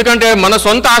 ఎందుకంటే మన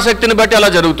సొంత ఆసక్తిని బట్టి అలా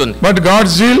జరుగుతుంది. But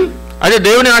God's zeal, అదే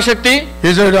దేవుని ఆసక్తి.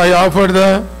 He said, I offered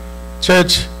the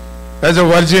church as a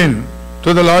virgin to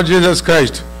the Lord Jesus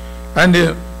Christ, and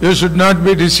you should not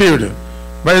be deceived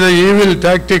by the evil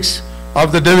tactics of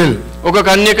the devil. ఒక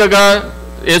కన్యకగా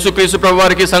యేసుక్రీస్తు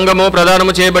ప్రభువారికి సంఘము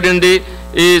ప్రదానము చేయబడింది.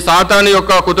 ఈ సాతాను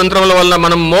యొక్క కుతంత్రముల వల్ల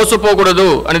మనం మోసపోకూడదు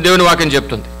అని దేవుని వాక్యం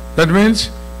చెప్తుంది. That means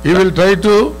he will try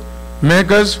to make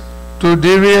us to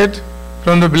deviate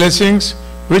from the blessings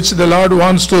which the Lord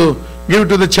wants to give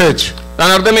to the church.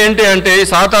 దాని అర్థం ఏంటి అంటే,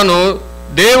 సాతాను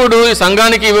దేవుడు ఈ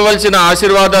సంఘానికి ఇవ్వవలసిన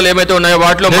ఆశీర్వాదాలు ఏమైతే ఉన్నాయో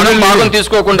వాటిలో మనం భాగం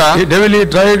తీసుకోకుండా the devil he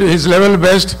tried his level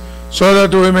best so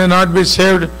that we may not be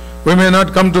saved, we may not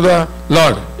come to the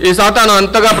Lord. ఈ సాతాను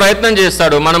అంతగా ప్రయత్నం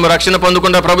చేస్తాడు, మనం రక్షణ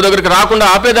పొందకుండా ప్రభు దగ్గరికి రాకుండా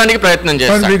ఆపేదానికి ప్రయత్నం But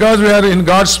చేస్తాడు. because we are in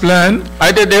God's plan,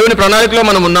 అయితే దేవుని ప్రణాళికలో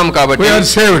మనం ఉన్నాం కాబట్టి we are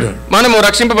saved. మనము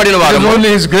రక్షింపబడిన It is వారము.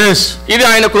 only his grace. ఇది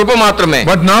ఆయన కృప మాత్రమే.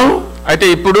 But now అయితే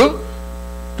ఇప్పుడు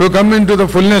to come into the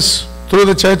fullness through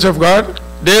the church of God,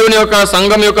 దేవుని యొక్క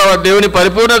సంఘం యొక్క దేవుని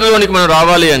పరిపూర్ణతలోనికి మనం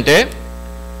రావాలి అంటే,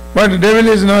 but the devil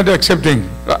is not accepting.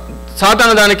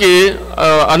 సాతాను దానికి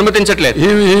అనుమతించట్లేదు.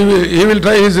 He will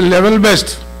try his level best.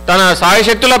 తన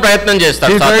సాయశక్తులా ప్రయత్నం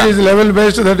చేస్తాడు. He tried his level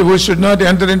best that we should not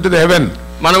enter into the heaven.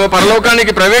 మనము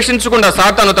పరలోకానికి ప్రవేశించకుండా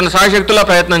సాతాను తన సాయశక్తులా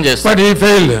ప్రయత్నం చేస్తాడు. But he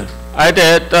failed. అయితే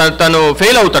తను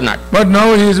ఫెయిల్ అవుతున్నాడు. But now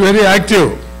he is very active.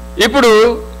 ఇప్పుడు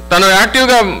తను యాక్టివ్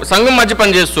గా సంఘం మధ్య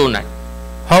పనిచేస్తూ ఉన్నాడు.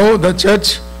 How the church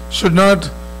should not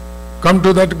come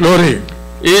to that glory.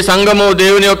 ఈ సంఘము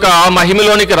దేవుని యొక్క ఆ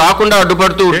మహిమలోనికి రాకుండా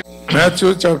అడ్డుపడుతూ. Matthew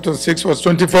chapter 6 verse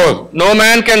 24. No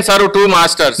man can serve two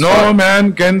masters. No man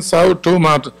can serve two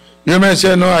masters. You may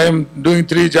say, no, I am doing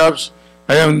 3 jobs.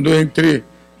 I am doing 3,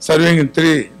 serving in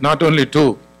 3, not only 2.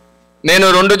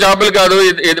 నేను 2 జాబులు కాదు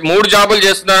 3 జాబులు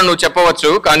చేస్తున్నాను నువ్వు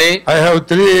చెప్పవచ్చు, కానీ I have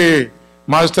 3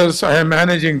 masters. I am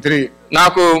managing 3.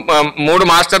 నాకు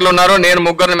 3 మాస్టర్లు ఉన్నారు, నేను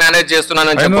 3 మేనేజ్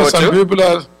చేస్తున్నానని I know చెప్పవచ్చు. some people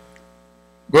are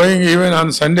going even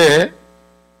on Sunday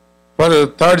for a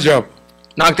 3rd job.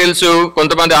 నాకు తెలుసు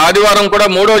కొంతమంది ఆదివారం కూడా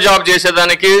 3వ జాబ్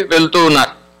చేసేదానికి వెళ్తూ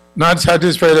ఉన్నారు. Not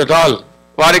satisfied at all.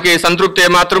 వారికి సంతృప్తి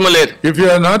ఏమాత్రము లేదు. If you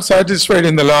are not satisfied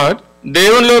in the Lord,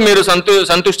 దేవునిలో మీరు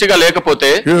సంతుష్టిగా లేకపోతే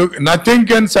nothing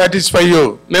can satisfy you.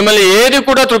 మిమ్మల్ని ఏది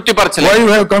కూడా తృప్తిపరచలేదు. Why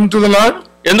you have come to the Lord?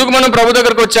 ఎందుకు మనం ప్రభు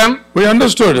దగ్గరకు వచ్చాం? We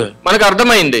understood. మనకు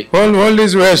అర్థమైంది. Whole world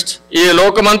is waste. ఈ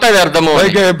లోకమంతా వ్యర్థము.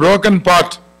 Like a broken pot.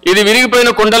 ఇది విరిగిపోయిన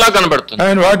కుండలా కనబడుతుంది.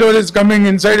 And whatever is coming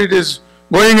inside it is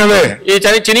going away. ఈ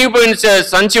చినిగిపోయిన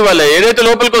సంచి వల్ల ఏదైతే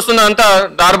లోపలికి వస్తుందో అంతా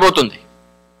దారబోతుంది.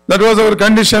 That was our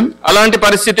condition. అలాంటి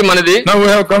పరిస్థితి మనది. Now we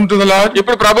have come to the Lord.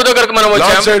 ఇప్పుడు ప్రభు దగ్గరకు మనం Lord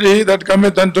వచ్చాం. said, he that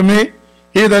cometh unto me,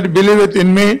 he that believeth in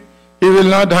me, he will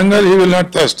not hunger, he will not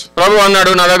thirst. ప్రభు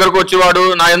అన్నాడు, నా దగ్గరకు వచ్చేవాడు,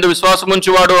 నా యందు విశ్వాసం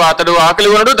ఉంచువాడు, అతడు ఆకలి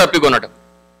కొనడు, దప్పికొనడు.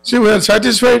 See, we are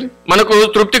satisfied. మనకు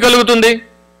తృప్తి కలుగుతుంది.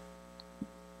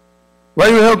 Why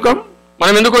we have come?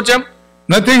 మనం ఎందుకు వచ్చాం?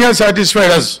 Nothing has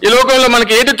satisfied us. ఈ లోకంలో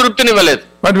మనకి ఏది తృప్తినివ్వలేదు.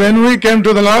 But when we came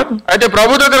to the Lord, అయితే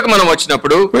ప్రభు దగ్గరకు మనం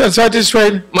వచ్చినప్పుడు we are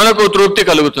satisfied. మనకు తృప్తి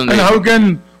కలుగుతుంది. And how can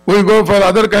we go for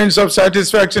other kinds of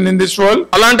satisfaction in this world?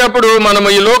 అలాంటప్పుడు మనం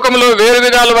ఈ లోకంలో వేరు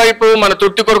విధాల వైపు మన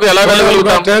తృప్తి కొరకు ఎలా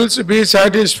వెళ్ళగలుగుతాం? God tells, be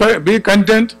satisfied, be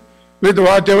content with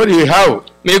whatever you have.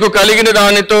 మీకు కలిగిన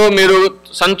దానితో మీరు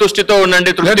సంతుష్టితో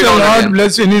ఉండండి, Let తృప్తిగా the Lord ఉండండి.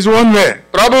 bless in His own way.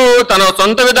 ప్రభు తన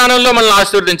సొంత విధానంలో మనల్ని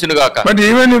ఆశీర్వదించును గాక. But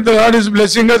even if the Lord is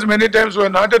blessing us, many times we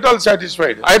are not at all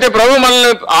satisfied. అయితే ప్రభు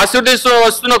మనల్ని ఆశీర్వదిస్తూ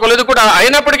వస్తున్న కొలది కూడా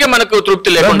అయినప్పటికీ మనకు తృప్తి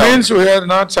That లేకుండా means we are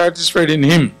not satisfied in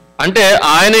Him. అంటే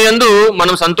ఆయన యందు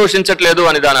మనం సంతోషించట్లేదు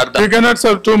అని దాని అర్థం. We cannot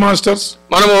serve two masters.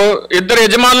 మనము ఇద్దరు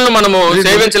యజమానులను మనము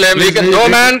సేవించలేము. No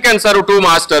man can serve two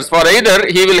masters, for either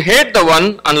he will hate the one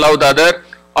and love the other,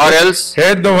 or else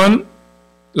Hate the one,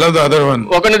 love the other one.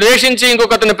 ఒకని ద్వేషించి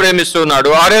ఇంకొకరిని ప్రేమిస్తున్నాడు,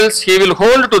 or else he will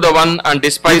hold to the one and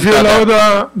despise If the you love other.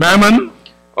 the mammon,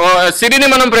 సిరిని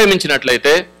మనం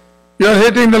ప్రేమించినట్లయితే, you are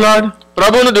hating the Lord.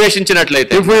 ప్రభువును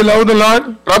ద్వేషించినట్లయితే, If we love the Lord,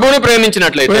 ప్రభువును we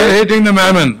ప్రేమించినట్లయితే are hating the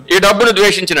mammon. ఈ డబ్బును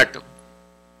ద్వేషించినట్టు.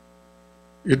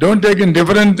 You don't take in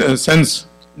different sense.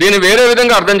 దీన్ని వేరే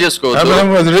విధంగా అర్థం చేసుకోవద్దు.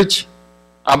 Abraham was rich.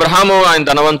 అబ్రహాము ఆయన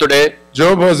ధనవంతుడే,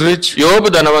 Job was rich. యోబు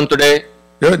ధనవంతుడే,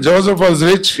 Joseph was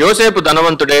rich. యోసేపు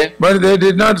ధనవంతుడే. But they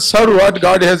did not serve what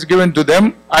God has given to them.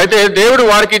 అయితే దేవుడు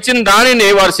వారికి ఇచ్చిన దానిని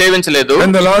వారు సేవించలేదు.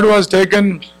 When the Lord was taken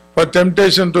for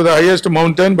temptation to the highest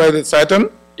mountain by the Satan,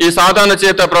 ఈ సాతాను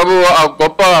చేత ప్రభు ఆ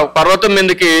గొప్ప పర్వతం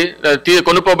మీదకి He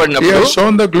కొనుక్కోబడినప్పుడు has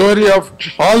shown the glory of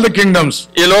all the kingdoms.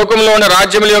 ఈ లోకంలో ఉన్న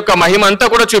రాజ్యముల యొక్క మహిమ అంతా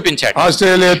కూడా చూపించాడు.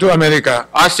 Australia to America.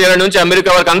 ఆస్ట్రేలియా నుంచి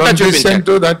అమెరికా వరకు అంతా From this end చూపించాడు.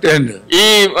 to that end. ఈ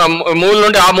మూల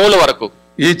నుండి ఆ మూల వరకు,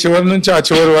 ఈ చివరి నుంచి ఆ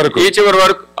చివరి వరకు. ఈ చివరి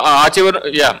వరకు, ఆ చివరి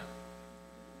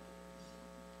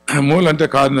మూల్ అంటే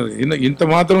కార్నర్. ఇంత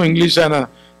మాత్రం ఇంగ్లీష్ ఆయన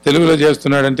తెలుగులో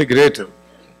చేస్తున్నాడంటే great.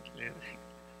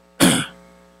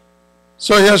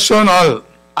 So he has shown all.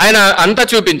 ఆయన అంతా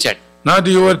చూపించాడు. Not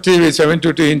your TV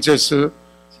 72 inches.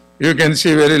 You can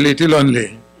see very little only.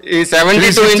 ఈ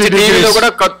 72 ఇంచ్ టీవీలో కూడా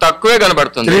తక్కువే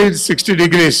కనబడుతుంది. 360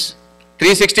 degrees.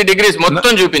 360 డిగ్రీస్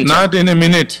మొత్తం చూపించాడు. Not in a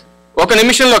minute. ఒక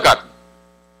నిమిషంలో కాదు,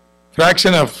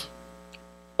 Fraction of.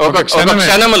 ఒక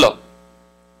క్షణంలో.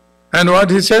 And what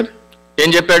he said? ఏం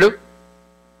చెప్పాడు?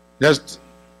 Just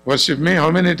worship me. How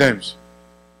many times?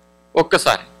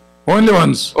 ఒక్కసారి, Only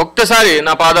once. ఒక్కసారి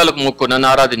నా పాదాలకు మొక్కు, నన్ను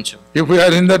ఆరాధించు. If we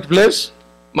are in that place,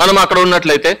 మనం అక్కడ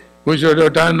ఉన్నట్లయితే we should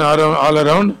have turned all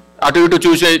around. అటు ఇటు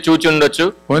చూచి ఉండొచ్చు.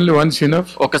 Only once enough.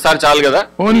 ఒక్కసారి చాలు కదా,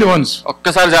 Only once.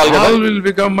 ఒక్కసారి చాలు కదా. All will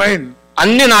become mine.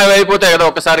 అన్ని నావి అయిపోతాయి కదా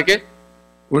ఒక్కసారికి.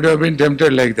 Would have been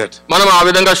tempted like that. మనం ఆ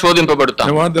విధంగా శోధింపబడతాం.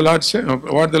 And what the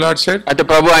Lord said? అయితే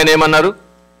ప్రభు ఆయన ఏమన్నారు?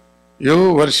 You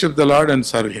worship the Lord and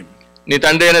serve Him. నీ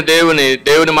తండ్రి అయిన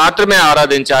దేవుని మాత్రమే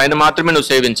ఆరాధించి ఆయన మాత్రమే నువ్వు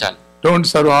సేవించాలి. Don't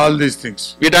serve all these things.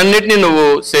 వీటన్నిటిని నువ్వు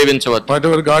సేవించవద్దు.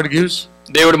 Whatever God gives,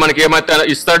 దేవుడు మనకి ఏమైతే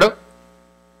ఇస్తాడో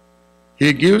He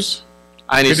gives.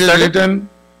 ఆయన It is ఇస్తాడు. written.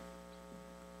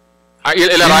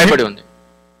 ఇలా రాయబడి ఉంది.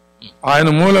 ఆయన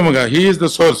మూలముగా, He is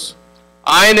the source.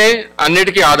 ఆయనే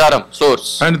అన్నిటికీ ఆధారం, సోర్స్.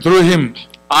 And through Him.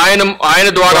 ఆయన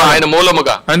ద్వారా, ఆయన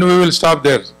మూలముగా. And we will stop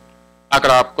there.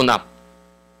 అక్కడ ఆపుకుందాం.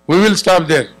 We will stop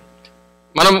there.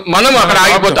 మనం అక్కడ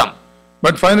ఆగిపోతాం.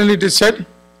 But finally it is said.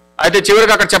 అయితే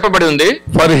చివరికి అక్కడ చెప్పబడి ఉంది,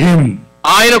 For Him.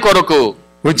 ఆయన కొరకు.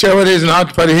 Whichever is not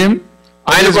for Him,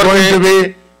 ఆయన is going to be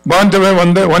burnt away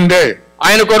one day.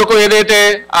 ఆయన కొరకు ఏదైతే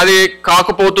అది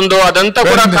కాకపోతుందో అదంతా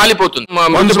కూడా కాలిపోతుంది.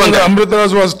 Once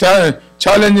Amrutaraj was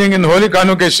challenging in holy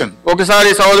convocation. ఒకసారి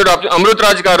సహోదరుడు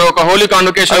అమృతరాజ్ గారు ఒక Holi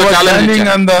convocation I was standing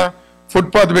on the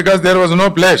footpath because there was no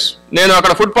place. నేను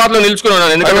అక్కడ ఫుట్పాత్ లో నిల్చుకుని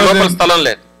ఉన్నాను, ఎందుకంటే లోపల స్థలం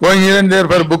లేదు. Going here and there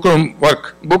for book room work.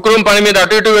 Book room పని మీద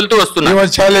అటు ఇటు వెళ్తూ వస్తున్నా. He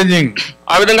was challenging.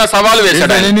 ఆ విధంగా సవాలు Is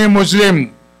వేశాడు. there any Muslim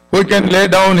who can lay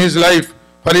down his life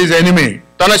for his enemy?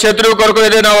 తన శత్రువు కొరకు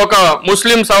ఏదైనా ఒక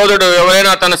ముస్లిం సహోదరుడు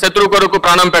ఎవరైనా తన శత్రువు కొరకు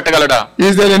ప్రాణం పెట్టగలడా?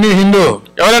 Is there any Hindu?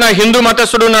 ఎవరైనా హిందూ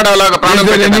మతస్థుడు ఉన్నాడా అలాగా ప్రాణం Is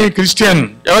there పెట్టగలడా? any Christian?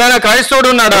 ఎవరైనా క్రైస్తవుడు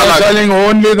ఉన్నాడా I was అలాగా? telling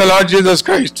only the Lord Jesus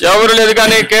Christ. ఎవరు లేదు,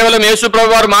 కానీ కేవలం యేసు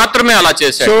ప్రభువు వారు మాత్రమే అలా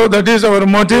చేశారు. So that is our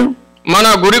motive. మన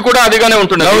గురి కూడా అదిగానే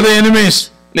ఉంటుంది. Love the enemies.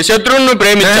 నీ శత్రువును Then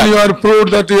ప్రేమించాలి. you are proved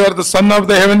that you are the son of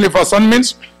the heavenly Father. Son means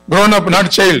grown up, not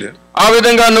child. ఆ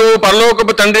విధంగా నువ్వు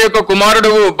పరలోకపు తండ్రి యొక్క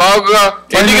కుమారుడు, బాగా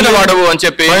ఎదిగిన వాడవు అని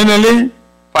చెప్పి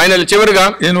ఫైనల్ చివరిగా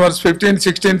in verse 15,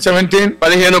 16, 17,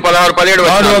 15, 16, 17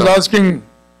 God was asking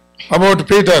about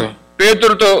Peter,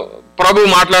 పేతురుతో ప్రభు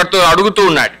మాట్లాడుతూ అడుగుతూ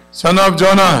ఉన్నాడు, son of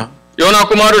Jonah, యోనా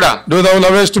కుమారుడా, do thou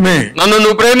lovest me? నన్ను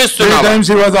నువ్వు 3 ప్రేమిస్తున్నావా? times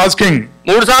he was asking.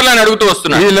 3 సార్లు ఆయన అడుగుతూ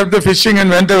వస్తున్నాడు. He left the fishing and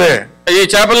went away. ఈ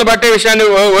చేపలను పట్టే విషయాన్ని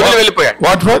వదిలి వెళ్ళిపోయాడు.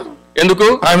 What for? ఎందుకు?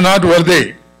 I am not worthy.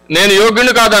 నేను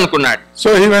యోగ్యుని కాదు అనుకున్నాడు. So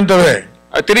he went away.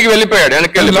 తిరిగి వెళ్ళిపోయాడు,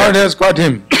 వెనక్కి And the Lord వెళ్ళిపోయాడు. has caught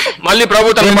him. మళ్ళీ ప్రభు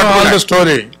You తనను know all the పట్టుకున్నాడు.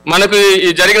 story. మనకు ఈ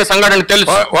జరిగిన సంఘటన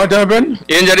తెలుసు. What happened?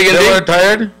 ఏం జరిగింది? They were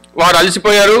tired వారు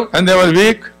అలసిపోయారు, and they were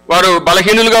weak. వారు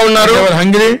బలహీనులుగా ఉన్నారు, They were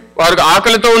hungry. వారు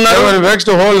ఆకలితో They ఉన్నారు, were vexed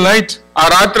the whole night. ఆ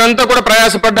రాత్రంతా కూడా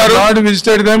ప్రయాసపడ్డారు. God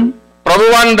visited them.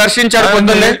 ప్రభువాన్ని దర్శించాడు And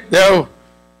పొద్దున్నే.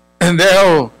 they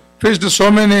have fished so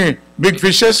many big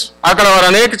fishes. అక్కడ వారు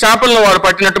అనేక చేపలను వారు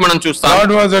పట్టినట్టు మనం చూస్తాం.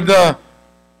 God was at the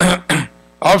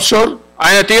offshore.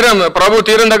 ఆయన ప్రభు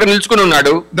తీరం దగ్గర నిల్చుకుని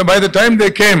ఉన్నాడు. By the time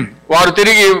they came, వారు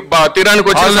తిరిగి తీరానికి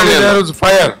వచ్చిన సమయంలో there was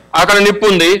fire. అక్కడ నిప్పు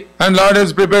ఉంది. And Lord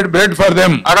has prepared bread for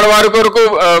them. అక్కడ వారి కొరకు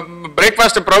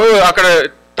బ్రేక్ఫాస్ట్ ప్రభు అక్కడ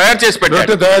తయారు చేసి పెట్టాడు.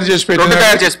 రొట్టె తయారు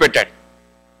చేసి పెట్టాడు.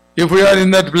 If we are in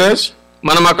that place,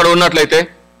 మనం అక్కడ ఉన్నట్లయితే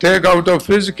take out of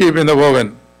fish, keep in the oven.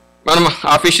 మనం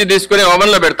ఆ ఫిష్ తీసుకుని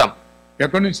ఓవెన్ లో పెడతాం.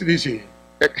 ఎక్కడి నుంచి తీసి?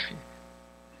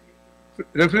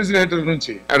 రెఫ్రిజిరేటర్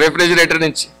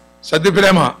నుంచి.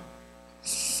 సత్యప్రేమ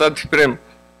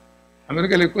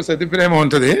అమెరికాలో ఎక్కువ సత్యప్రేమ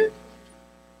ఉంటుంది.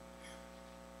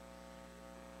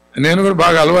 నేను కూడా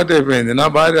బాగా అలవాటు అయిపోయింది. నా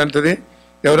భార్య అంటది,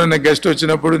 ఎవరైనా గెస్ట్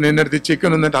వచ్చినప్పుడు నిన్నటి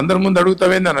చికెన్ ఉందంటే అందరి ముందు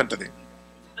అడుగుతావేంది అని అంటది.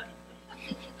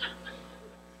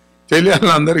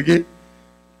 తెలియాలి అందరికీ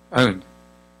అని.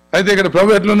 అయితే ఇక్కడ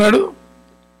ప్రభు ఎట్లున్నాడు?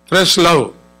 Fresh love.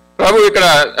 ప్రభు ఇక్కడ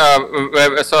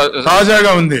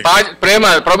తాజాగా ఉంది.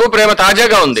 ప్రభు ప్రేమ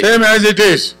తాజాగా ఉంది. Same as it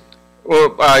is.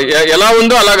 ఎలా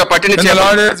ఉందో అలాగా పట్టిన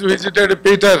విజిటెడ్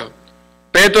పీటర్.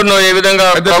 పేతురును ఏ విధంగా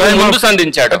ముందు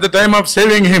సంధించాడు. At the time of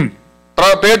saving him.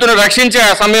 పేతురును రక్షించే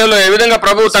ఆ సమయంలో ఏ విధంగా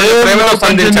ప్రభు తన ప్రేమతో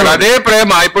సంధించాడు, అదే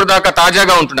ప్రేమ ఇప్పుడు దాకా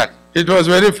తాజాగా ఉంటున్నది. It was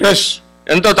very fresh.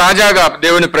 ఎంతో తాజాగా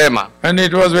దేవుని ప్రేమ. And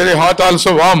it was very hot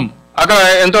also, warm. అక్కడ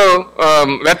ఎంతో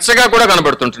వెచ్చగా కూడా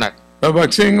కనబడుతుంటున్నారు.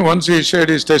 Bhaksing, once he shared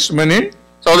his testimony,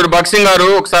 సోదరుడు భక్సింగ్ గారు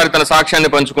ఒకసారి తన సాక్ష్యాన్ని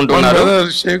పంచుకుంటున్నారు.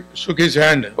 shook his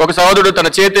hand. ఒక సోదరుడు తన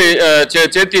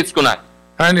చేతి తీసుకున్నారు.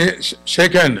 And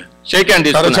shake hand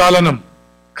తీసుకున్నారు.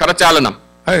 కరచాలనం.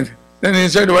 Then he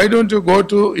said, why don't you go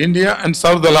to India and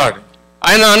serve the Lord?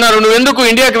 ఆయన అన్నారు, నువ్వు ఎందుకు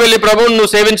ఇండియాకి వెళ్ళి ప్రభువును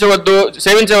నువ్వు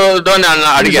సేవించవద్దు అని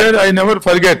అడిగారు. He said, I never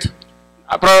forget.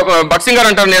 భక్సింగ్ గారు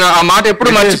అంటారు, నేను ఆ మాట ఎప్పుడు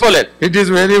మర్చిపోలేదు. It is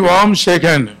very warm shake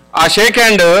hand. ఆ షేక్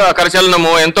హ్యాండ్, ఆ కరచలనము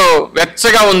ఎంతో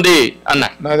వెచ్చగా ఉంది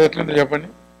అన్నారు. నాది ఎట్లుంది చెప్పండి?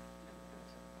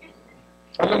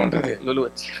 చల్లగా ఉంటుంది.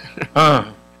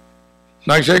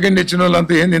 నాకు షేక్ హ్యాండ్ ఇచ్చిన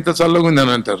వాళ్ళంతా ఏంది ఇంత చల్లగా ఉంది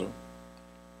అని అంటారు.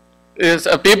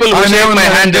 People who shake my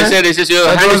hand, they say this is your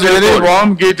hand is very warm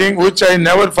greeting which I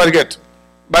never forget.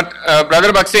 But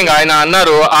brother భక్సింగ్ ఆయన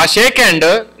అన్నారు, ఆ షేక్ హ్యాండ్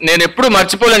నేను ఎప్పుడు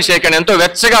మర్చిపోలేని షేక్ హ్యాండ్, ఎంతో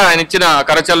వెచ్చగా ఆయన ఇచ్చిన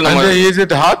కరచలనం. Is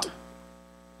it hot?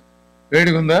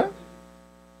 వేడిగా ఉందా?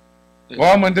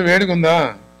 వామ్ అంటే వేడిగా ఉందా?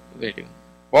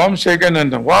 వామ్ షేక్ హ్యాండ్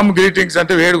అంటాం. వామ్ గ్రీటింగ్స్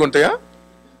అంటే వేడిగా ఉంటాయా?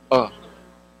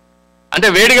 అంటే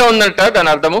వేడిగా ఉందంట దాని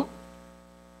అర్థము.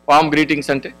 వామ్ గ్రీటింగ్స్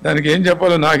అంటే దానికి ఏం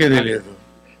చెప్పాలో నాకే తెలియదు.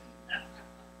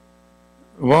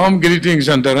 వామ్ గ్రీటింగ్స్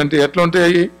అంటారు అంటే ఎట్లా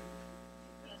ఉంటాయి?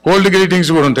 కోల్డ్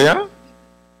గ్రీటింగ్స్ కూడా ఉంటాయా?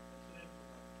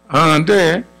 అంటే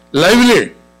లైవ్లీ,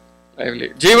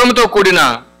 జీవంతో కూడిన.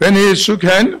 when he shook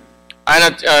hand, ఆయన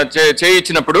చేయి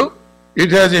ఇచ్చినప్పుడు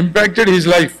it has impacted his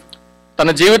life.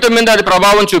 తన జీవితం మీద అది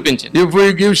ప్రభావం చూపించింది. If we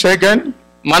give shake hand,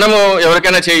 మనము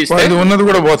ఎవరికైనా చేయిస్తే అది ఉన్నది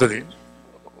కూడా పోతుంది,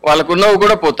 వాళ్ళకు ఉన్నవి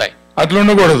కూడా పోతాయి. అట్లా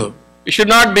ఉండకూడదు. It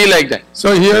should not be like that. So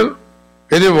here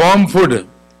very warm food.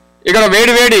 ఇక్కడ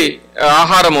వేడి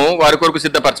ఆహారము వారి కొరకు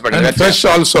సిద్ధపరచబడింది. Fresh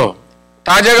also.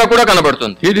 తాజాగా కూడా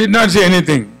కనబడుతుంది. He did not say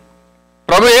anything.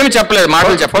 ప్రభు ఏమి చెప్పలేదు,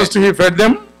 మాటలు చెప్పలేదు. First he fed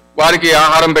them. వారికి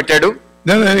ఆహారం పెట్టాడు.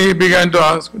 Then he began to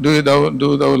ask, do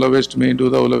thou lovest me? Do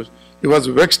thou lovest? He was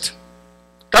vexed.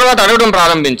 తర్వాత అడగడం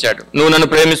ప్రారంభించాడు, నువ్వు నన్ను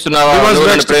ప్రేమిస్తున్నావా?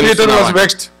 Peter was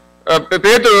vexed.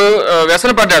 పేతురు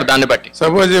వ్యసన పడ్డాడు దాన్ని బట్టి.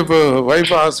 Suppose if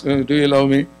wife asks, do you love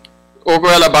me?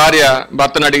 ఒకవేళ భార్య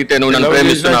భర్తను అడిగితే నువ్వు నన్ను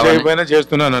ప్రేమిస్తున్నావా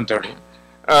చేస్తున్నాను అంటాడు.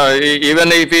 Even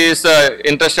if he is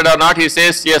interested or not, he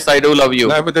says, yes, I do love you.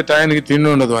 లేకపోతే టైంకి తిండి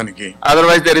ఉండదు వానికి.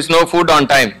 Otherwise there is no food on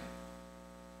time.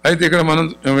 అయితే ఇక్కడ మనం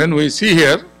when we see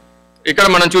here, ఇక్కడ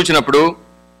మనం చూసినప్పుడు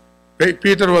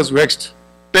Peter was vexed.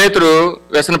 పేతురు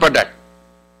వ్యసన పడ్డాడు.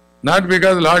 Not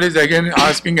because Lord is again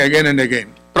asking again and again.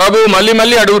 ప్రభు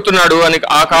మళ్ళీ అడుగుతున్నాడు అని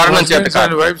ఆ కారణం చేత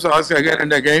కాదు. Wives ask again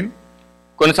and again.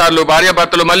 కొన్నిసార్లు భార్య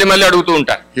భర్తలు మళ్ళీ అడుగుతూ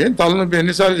ఉంటారు. ఏం తలనొప్పి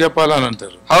ఎన్నిసార్లు చెప్పాలని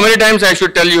అంటారు. How many times I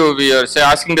should tell you? We are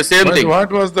asking the same thing.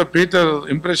 What was the Peter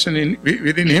impression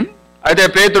within him? అయితే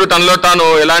పేతురు తనలో తాను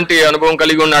ఎలాంటి అనుభవం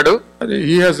కలిగి ఉన్నాడు?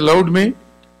 He has loved me.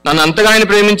 నన్ను అంతగా ఆయన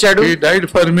ప్రేమించాడు. He died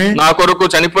for me. నా కొరకు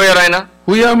చనిపోయారు ఆయన.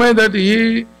 Who am I that he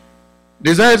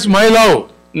desires my love?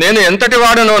 నేను ఎంతటి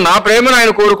వాడనో నా ప్రేమను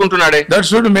ఆయన కోరుకుంటున్నాడే. That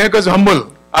should make us humble.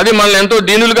 అది మనల్ని ఎంతో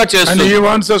దీనులుగా చేస్తుంది. And he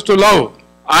wants us to love.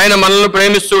 ఆయన మనల్ని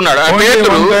ప్రేమిస్తున్నాడు.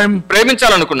 పేతురు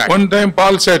ప్రేమించాలనుకున్నాడు. One time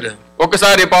Paul said,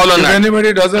 ఒకసారి పౌలు అన్నాడు, if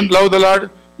anybody doesn't love the Lord,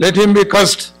 let him be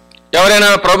cursed. ఎవరైనా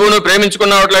ప్రభువును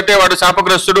ప్రేమించుకున్నట్లయితే వాడు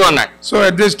శాపగ్రస్తుడు అన్నాడు. So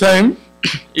at this time,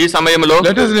 ఈ సమయంలో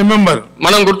let us remember,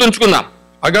 మనం గుర్తుంచుకుందాం.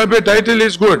 Agape title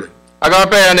is good.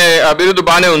 Agape అనే బిరుదు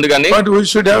బానే ఉంది కానీ, but we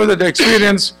should have that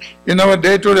experience in our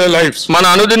day-to-day lives. మన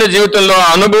అనుదిన జీవితంలో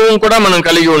అనుభవం కూడా మనం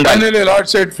కలిగి ఉండాలి. Finally Lord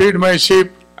said, feed my sheep.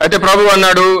 అయితే ప్రభు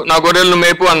అన్నాడు, నా గొర్రెలను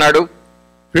మేపు అన్నాడు.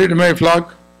 ఫీడ్ మై ఫ్లాక్,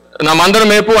 నా మందను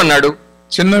మేపు అన్నాడు.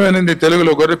 చిన్నవేనండి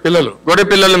తెలుగులో గొర్రె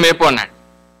పిల్లలు మేపు అన్నాడు.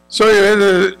 So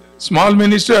small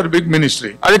ministry are big ministry,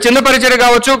 అది చిన్న పరిచర్య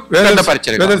కావచ్చు, పెద్ద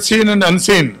పరిచర్య, వెదర్ సీన్ అండ్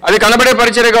అన్సీన్, అది కనబడే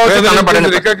పరిచర్య కావచ్చు, కనబడని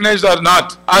రికగ్నైజ్డ్ ఆర్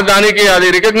నాట్, దానికి అది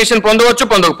రికగ్నిషన్ పొందవచ్చు,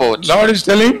 పొందకపోవచ్చు. లార్డ్ ఇస్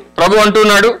టెల్లింగ్, ప్రభు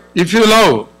అంటున్నాడు, ఇఫ్ యు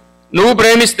లవ్, నువ్వు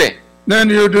ప్రేమిస్తే then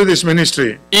you do this ministry.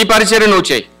 ఈ పరిచర్య నువ్వు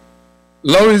చేయి.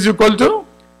 Love is equal to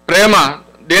ప్రేమ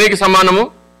దేనికి సమానము?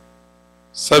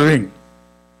 serving.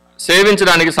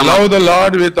 సేవించడానికి సమానం. Love the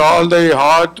Lord with all thy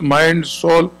heart, mind,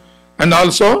 soul and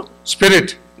also spirit.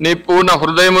 నీ పూర్ణ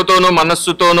హృదయముతోను,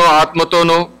 మనస్సుతోను,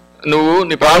 ఆత్మతోను, నువ్వు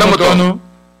నీ ప్రాణముతోను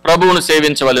ప్రభువును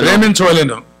సేవించవలెను,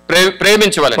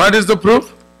 ప్రేమించవలెను. What is the proof?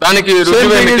 దానికి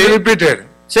రుజువు ఏమిటి? Repeated.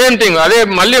 సేమ్ థింగ్, అదే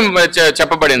మళ్ళీ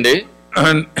చెప్పబడింది.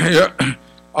 And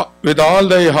with all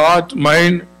thy heart,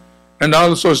 mind and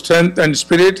also strength and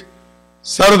spirit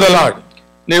serve the Lord.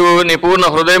 నీవు నీ పూర్ణ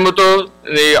హృదయముతో,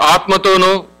 నీ ఆత్మతోను,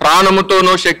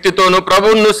 ప్రాణముతోను, శక్తితోను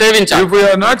ప్రభువును సేవించాలి. If we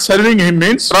are not serving him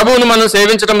means ప్రభువును మనం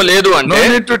సేవించడం లేదు అంటే no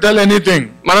need to tell anything.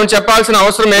 మనం చెప్పాల్సిన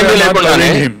అవసరం ఏమీ లేకుండానే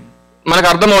మనకు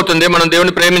అర్థమవుతుంది మనం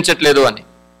దేవుని ప్రేమించట్లేదు అని.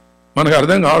 మనకు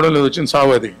అర్థం కావడం లేదు, వచ్చిన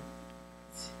సావు అది.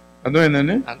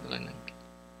 అర్థమైందండి?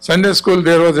 Sunday school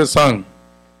there was a song.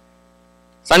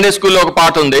 Sunday స్కూల్లో ఒక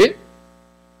పాట ఉంది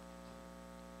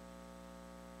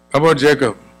అబౌట్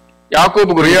జేకబ్.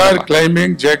 యాకోబు గురించి. We are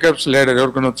climbing Jacob's ladder.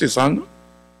 ఎవరికైనా వచ్చి సాంగ్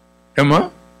ఏమ్మా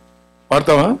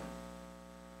పాడతావా?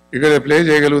 ఇక్కడ ప్లే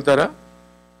చేయగలుగుతారా?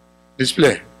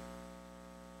 డిస్ప్లే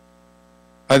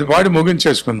అది పాడి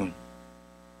ముగించేసుకుందాం.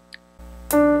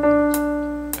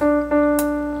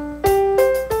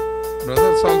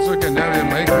 Brothers also can have a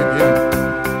mic with him.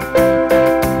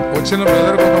 వచ్చిన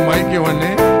బ్రదర్కి ఒక మైక్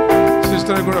ఇవ్వండి,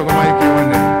 సిస్టర్ కూడా ఒక మైక్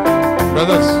ఇవ్వండి.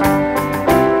 Brothers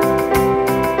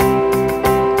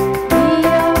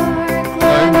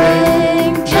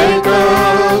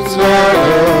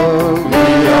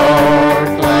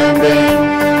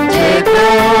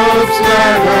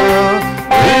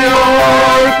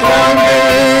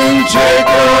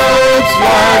Jacob's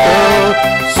ladder,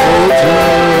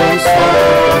 soldiers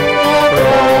fight for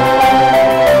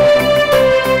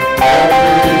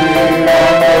everyone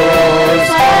goes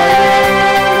higher,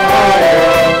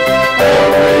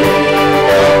 everyone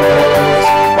goes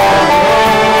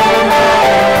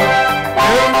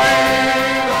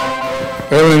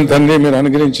hire. తండ్రి, మీరు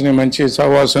అనుగ్రహించిన మంచి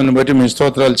సహవాసాన్ని బట్టి మీ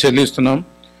స్తోత్రాలు చెల్లిస్తున్నాం.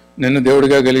 నిన్ను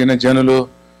దేవుడిగా కలిగిన జనులు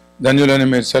ధన్యులని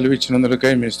మీరు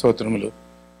సెలవిచ్చినందుకై మీ స్తోత్రములు.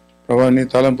 ప్రభా, నీ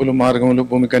తలంపులు మార్గములు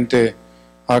భూమి కంటే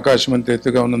ఆకాశం అంత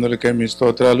ఎత్తుగా ఉన్నందులకే మీ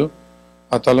స్తోత్రాలు.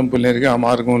 ఆ తలంపులు నెరిగి ఆ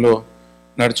మార్గంలో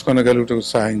నడుచుకొనగలుగుటకు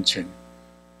సహాయం చేయండి.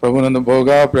 ప్రభునందు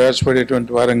బహుగా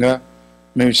ప్రయాసపడేటువంటి వారంగా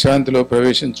మీ విశ్రాంతిలో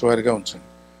ప్రవేశించే వారిగా ఉంచండి.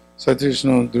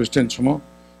 సతీష్ను దృష్టించము.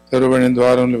 తెరవబడిన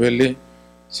ద్వారంలో వెళ్ళి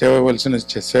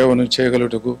సేవను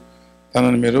చేయగలుగుటకు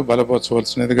తనను మీరు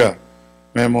బలపరచవలసినదిగా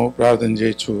మేము ప్రార్థన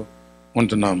చేయొచ్చు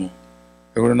ఉంటున్నాము.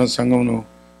 ఎవడున్న సంఘమును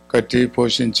కట్టి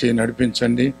పోషించి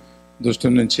నడిపించండి,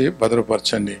 దుష్టుల నుంచి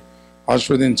భద్రపరచండి,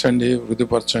 ఆస్వాదించండి,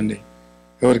 వృద్ధిపరచండి.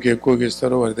 ఎవరికి ఎక్కువగా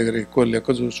ఇస్తారో వారి దగ్గర ఎక్కువ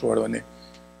లెక్క చూసుకోవడం అని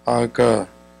ఆ యొక్క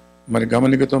మరి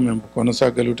గమనికతో మేము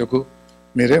కొనసాగలుగుటకు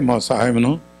మీరే మా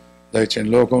సహాయమును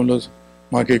దయచేయండి. లోకంలో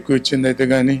మాకు ఎక్కువ ఇచ్చింది అయితే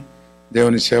కానీ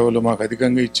దేవుని సేవలు మాకు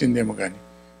అధికంగా ఇచ్చిందేమో కానీ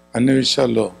అన్ని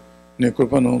విషయాల్లో నీ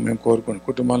కృపను మేము కోరుకోండి.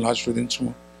 కుటుంబాలను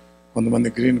ఆస్వాదించము. కొంతమంది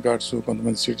గ్రీన్ కార్డ్స్,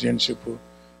 కొంతమంది సిటిజన్షిప్,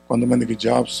 కొంతమందికి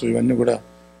జాబ్స్, ఇవన్నీ కూడా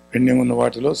పెండింగ్ ఉన్న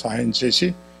వాటిలో సహాయం చేసి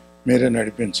మీరే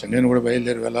నడిపించండి. నేను కూడా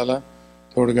బయలుదేరి వెళ్ళాలా,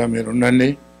 తోడుగా మీరు ఉండండి.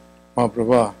 మా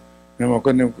ప్రభా, మేము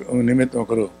ఒకరిని నిమిత్తం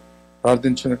ఒకరు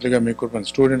ప్రార్థించినట్లుగా మీ కృపను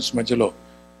స్టూడెంట్స్ మధ్యలో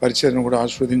పరిచర్యను కూడా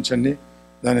ఆస్వాదించండి.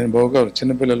 దానిని బహుగా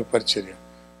చిన్నపిల్లల పరిచర్య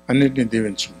అన్నింటినీ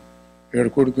దీవించము. ఇక్కడ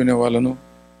కూడుకునే వాళ్ళను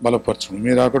బలపరచము.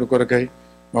 మీరు అక్కడ కొరకై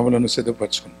మమ్మలను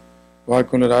సిద్ధపరచుకుని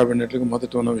వాక్యంలో రాబడినట్లుగా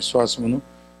మొదట ఉన్న విశ్వాసమును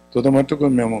తుదమట్టుకు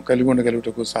మేము కలిగి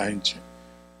ఉండగలుగుటకు సహాయం చేయండి.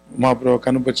 మా ప్రభు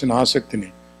కనుపరిచిన ఆసక్తిని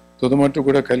తుదమట్టు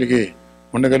కూడా కలిగి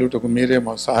ఉండగలుగుటకు మీరే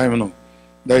మా సహాయమును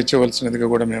దయచేయవలసినదిగా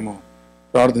కూడా మేము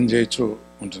ప్రార్థన చేయొచ్చు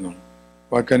ఉంటున్నాము.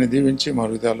 వాక్యాన్ని దీవించి మా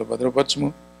హృదయాల్లో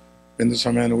భద్రపరచము. బిందు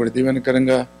సమయాన్ని కూడా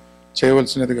దీవెనకరంగా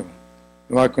చేయవలసినదిగా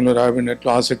వాక్యంలో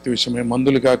రాబడినట్లు ఆసక్తి విషయమై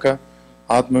మందులు కాక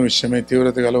ఆత్మ విషయమై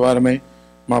తీవ్రత గలవారమై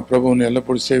మా ప్రభువుని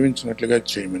ఎల్లప్పుడూ సేవించినట్లుగా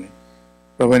చేయమని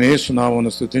ప్రభుని యేసు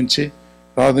నామమును స్తుతించి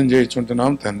ప్రార్థన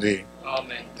చేయించుంటున్నాం తండ్రి.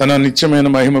 తన నిత్యమైన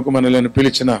మహిమకు మనలను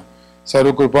పిలిచిన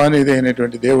సర్వకృపానిధి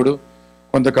అయినటువంటి దేవుడు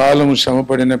కొంతకాలము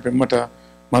శ్రమపడిన పిమ్మట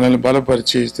మనల్ని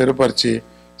బలపరిచి స్థిరపరిచి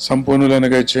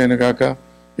సంపూర్ణులనుగా చేయనుగాక.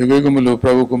 యుగయుగములు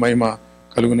ప్రభువుకు మహిమ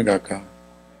కలుగునుగాక.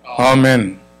 ఆమెన్.